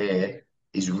greatest care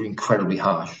is incredibly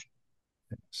harsh.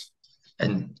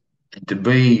 And to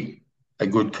be a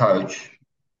good coach,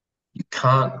 you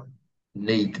can't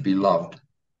need to be loved.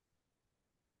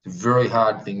 It's a very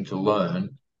hard thing to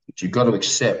learn, but you've got to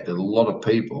accept that a lot of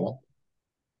people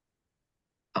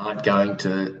aren't going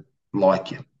to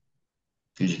like you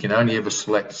because you can only ever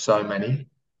select so many.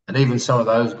 And even some of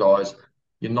those guys,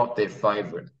 you're not their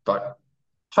favorite. But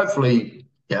hopefully,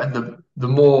 yeah,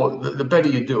 the better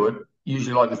you do it,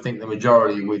 usually like to think the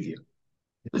majority are with you.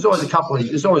 There's always a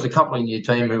couple in your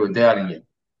team who are doubting you.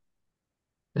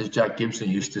 As Jack Gibson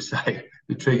used to say,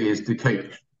 the trick is to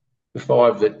keep the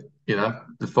five that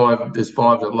there's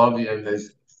five that love you and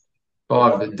there's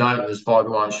five that don't, and there's five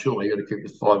who aren't sure. You got to keep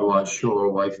the five who aren't sure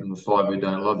away from the five who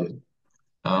don't love you.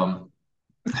 Um,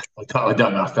 I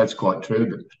don't know if that's quite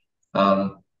true,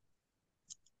 but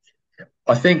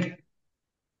I think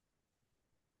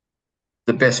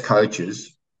the best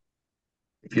coaches,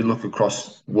 if you look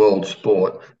across world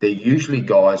sport, they're usually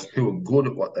guys who are good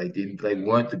at what they did. They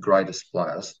weren't the greatest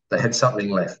players. They had something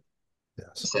left.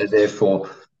 Yes. So therefore,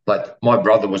 like my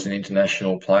brother was an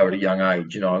international player at a young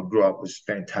age. I grew up was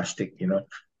fantastic.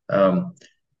 Um,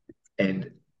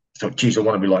 and so, geez, I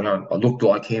want to be like him. I looked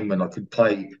like him, and I could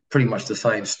play pretty much the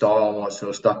same style and all that sort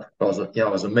of stuff. But I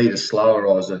was a meter slower.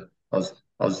 I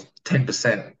was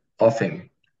 10% off him.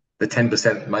 The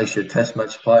 10% makes you a test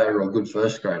match player or a good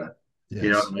first grader.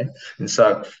 You know what Yes. I mean? And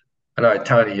so I know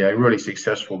Tony, a really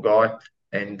successful guy,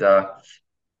 and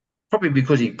probably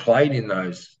because he played in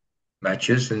those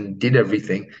matches and did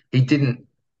everything, he didn't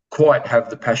quite have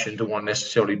the passion to want to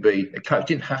necessarily be a coach.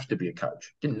 Didn't have to be a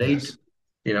coach. Didn't need to. Yes.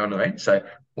 You know what I mean? So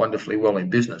wonderfully well in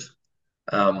business.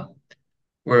 Um,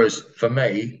 Whereas for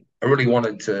me, I really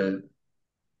wanted to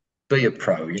be a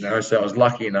pro. So I was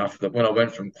lucky enough that when I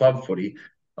went from club footy,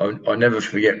 I never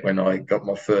forget when I got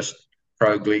my first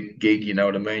pro gig. You know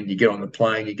what I mean? You get on the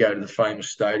plane, you go to the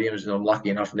famous stadiums, and I'm lucky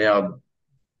enough now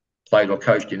played or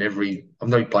coached in every. I've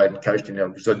not played and coached in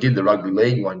because I did the rugby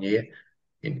league one year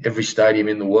in every stadium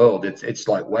in the world. It's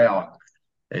like wow,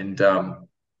 and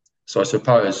so I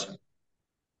suppose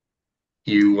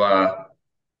you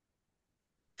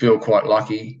feel quite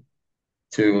lucky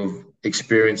to have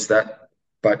experienced that.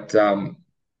 But I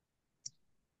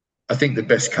think the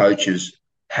best coaches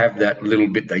have that little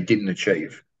bit they didn't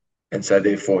achieve. And so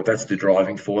therefore that's the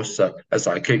driving force. So as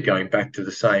I keep going back to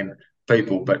the same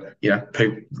people, but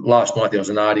last night there was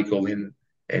an article in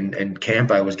and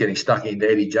Campo was getting stuck into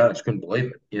Eddie Jones. Couldn't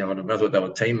believe it. I thought they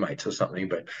were teammates or something,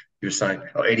 but he was saying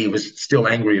Eddie was still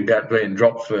angry about being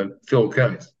dropped for Phil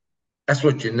Kearns. That's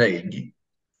what you need.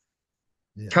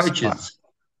 Yes.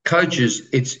 Coaches,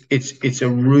 it's a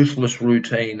ruthless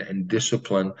routine and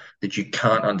discipline that you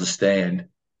can't understand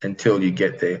until you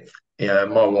get there.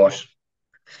 My wife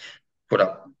put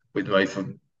up with me for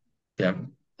a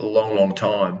long, long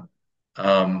time,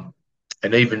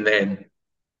 and even then,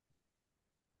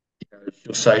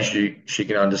 she'll say she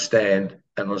can understand,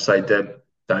 and I'll say, Deb,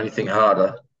 the only thing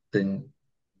harder than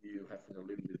you having to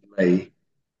live with me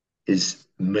is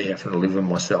me having to live with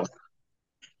myself.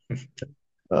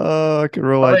 Oh, I can I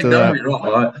relate mean, to don't that. get me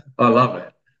wrong, I love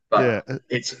it, Yeah. but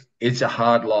it's a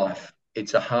hard life.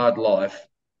 It's a hard life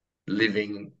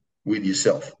living with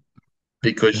yourself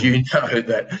because you know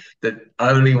that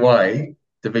only way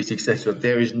to be successful.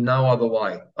 There is no other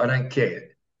way. I don't care.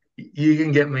 You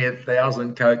can get me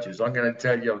 1,000 coaches. I'm going to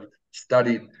tell you, I've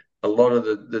studied a lot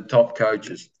of the top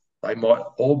coaches. They might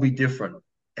all be different,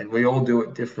 and we all do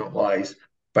it different ways.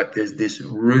 But there's this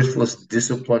ruthless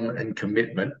discipline and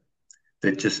commitment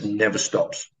that just never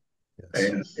stops.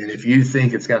 Yes. And if you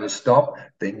think it's going to stop,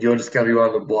 then you're just going to be one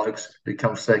of the blokes who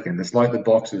comes second. It's like the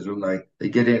boxers when they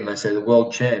get in, they say the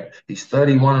world champ, he's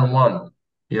 31-1.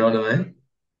 You know what I mean?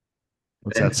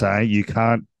 What's that And saying? You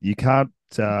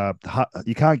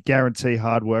can't guarantee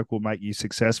hard work will make you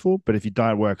successful, but if you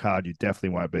don't work hard, you definitely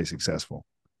won't be successful.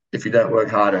 if you don't work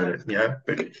hard at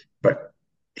it, but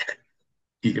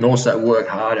you can also work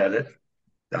hard at it.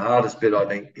 The hardest bit, I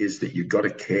think, is that you've got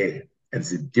to care. And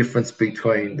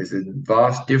there's a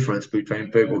vast difference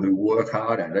between people who work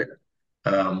hard at it.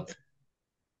 Um,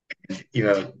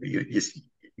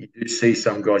 you you do see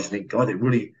some guys, you think, God, they're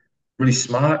really, really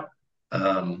smart.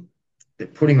 Um, they're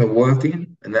putting the work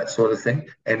in and that sort of thing,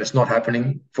 and it's not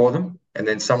happening for them. And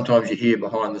then sometimes you hear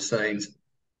behind the scenes,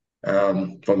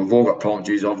 like we've all got problems.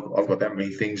 Geez, I've got that many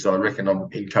things I reckon I'm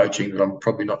in coaching that I'm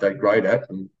probably not that great at.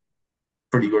 I'm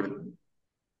pretty good at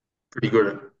pretty good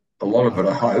at a lot of it,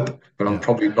 I hope, but I'm Yeah.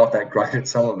 probably not that great at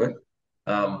some of it.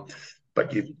 Um,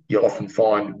 but you often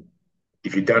find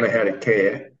if you don't know how to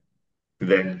care,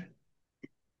 then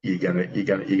you're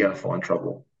gonna find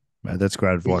trouble. Man, that's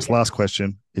great advice. Last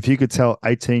question. If you could tell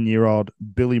 18-year-old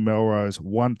Billy Melrose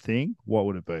one thing, what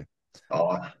would it be?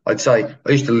 I'd say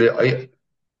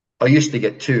I used to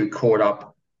get too caught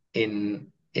up in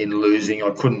losing.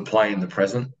 I couldn't play in the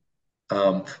present.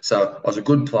 So I was a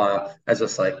good player. As I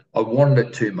say, I wanted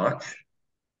it too much.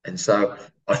 And so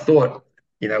I thought,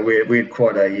 we had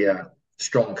quite a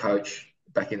strong coach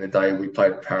back in the day. We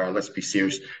played at Para. Let's be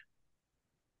serious.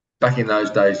 Back in those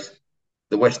days,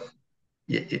 the West,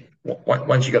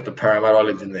 once you got to Parramatta, I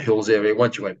lived in the hills area.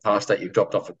 Once you went past that, you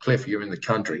dropped off a cliff. You're in the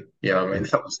country. I mean,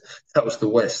 Yeah. that was the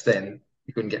West then.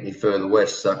 You couldn't get any further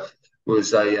west. So it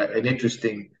was an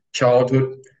interesting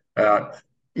childhood. Uh,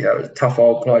 it was a tough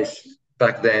old place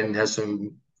back then. Has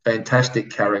some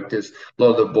fantastic characters. A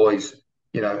lot of the boys,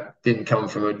 didn't come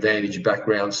from advantaged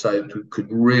backgrounds, so could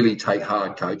really take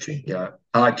hard coaching.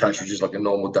 Hard coaching was just like a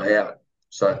normal day out.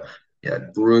 So,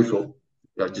 brutal.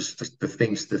 Just the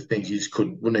things you just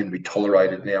wouldn't even be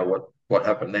tolerated now. What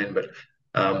happened then? But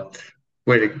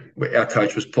our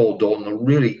coach was Paul Dalton, a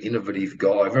really innovative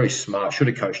guy, very smart. Should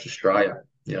have coached Australia,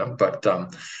 but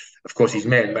of course his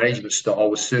man management style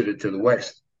was suited to the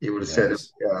West. He would have said it,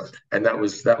 Yes. and that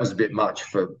was a bit much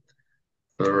for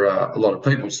a lot of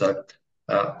people. So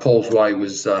Paul's way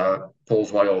was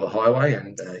Paul's way or the highway,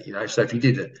 and so if you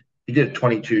did a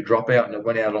 22 dropout and it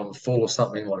went out on the full or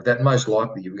something like that, most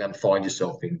likely you were going to find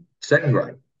yourself in second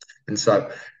grade. And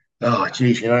so, oh,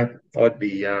 geez, I'd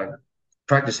be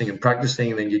practicing and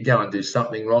practicing, and then you'd go and do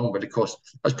something wrong. But of course,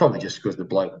 that's probably just because the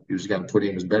bloke who was going to put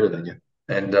in was better than you.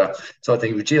 And so I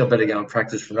think, well, gee, I better go and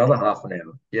practice for another half an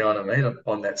hour. You know what I mean?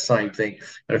 On that same thing.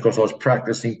 And of course, I was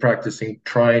practicing,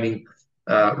 training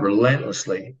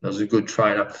relentlessly. I was a good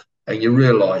trainer. And you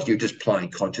realise you're just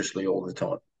playing consciously all the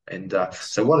time. And Yes.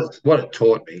 so what it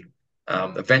taught me,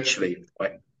 eventually,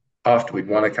 after we'd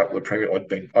won a couple of Premier,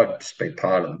 I'd just been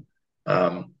part of them.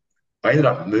 I ended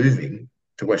up moving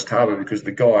to West Harbour because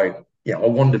the guy, I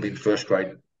wanted to be in first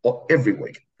grade every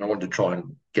week. I wanted to try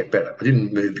and get better. I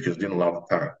didn't move because I didn't love the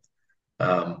para.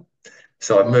 Um,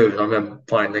 so I moved, and I remember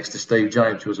playing next to Steve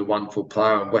James, who was a wonderful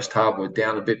player, and West Harbour were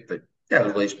down a bit, but out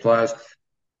of these players.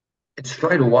 And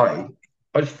straight away,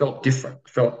 I just felt different.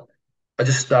 I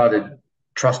just started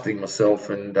trusting myself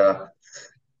and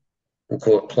we'll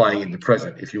call it playing in the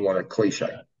present, if you want a cliche.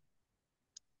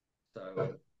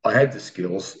 So I had the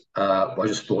skills. I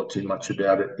just thought too much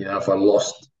about it. If I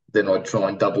lost, then I'd try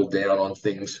and double down on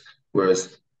things.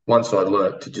 Whereas once I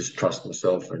learnt to just trust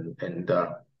myself and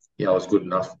I was good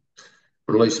enough,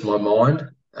 release my mind.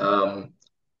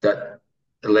 That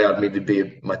allowed me to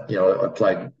I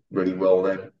played really well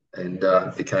then and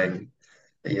became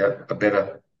a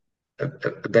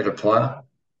better player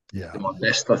Yeah. than my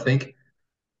best, I think.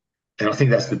 And I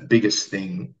think that's the biggest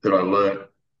thing that I learned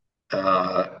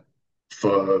uh,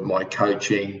 for my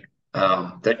coaching.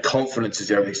 That confidence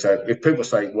is everything. So if people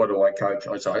say, "What do I coach?"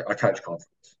 I say, "I coach confidence."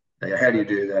 Now, how do you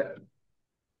do that?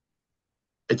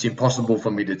 It's impossible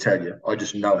for me to tell you. I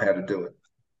just know how to do it.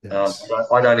 Yes.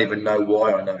 I don't even know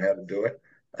why I know how to do it.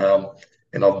 Um,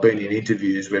 and I've been in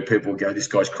interviews where people go, "This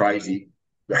guy's crazy."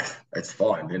 That's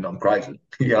fine, and I'm crazy.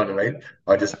 You know what I mean?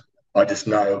 I just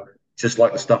know. Just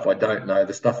like the stuff I don't know,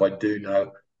 the stuff I do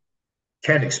know,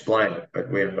 can explain it, but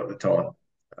we haven't got the time.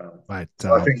 Mate,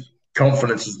 So I think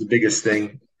confidence is the biggest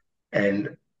thing,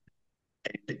 and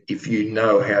if you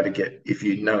know how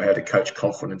to coach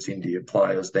confidence into your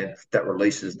players, then that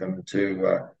releases them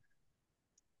to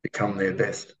become their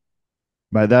best.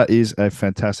 mate, that is a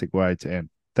fantastic way to end.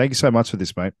 Thank you so much for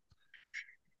this, mate.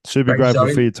 Super Thanks, grateful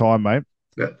for Zoe. your time, mate.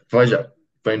 Yeah, pleasure.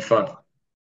 Been fun.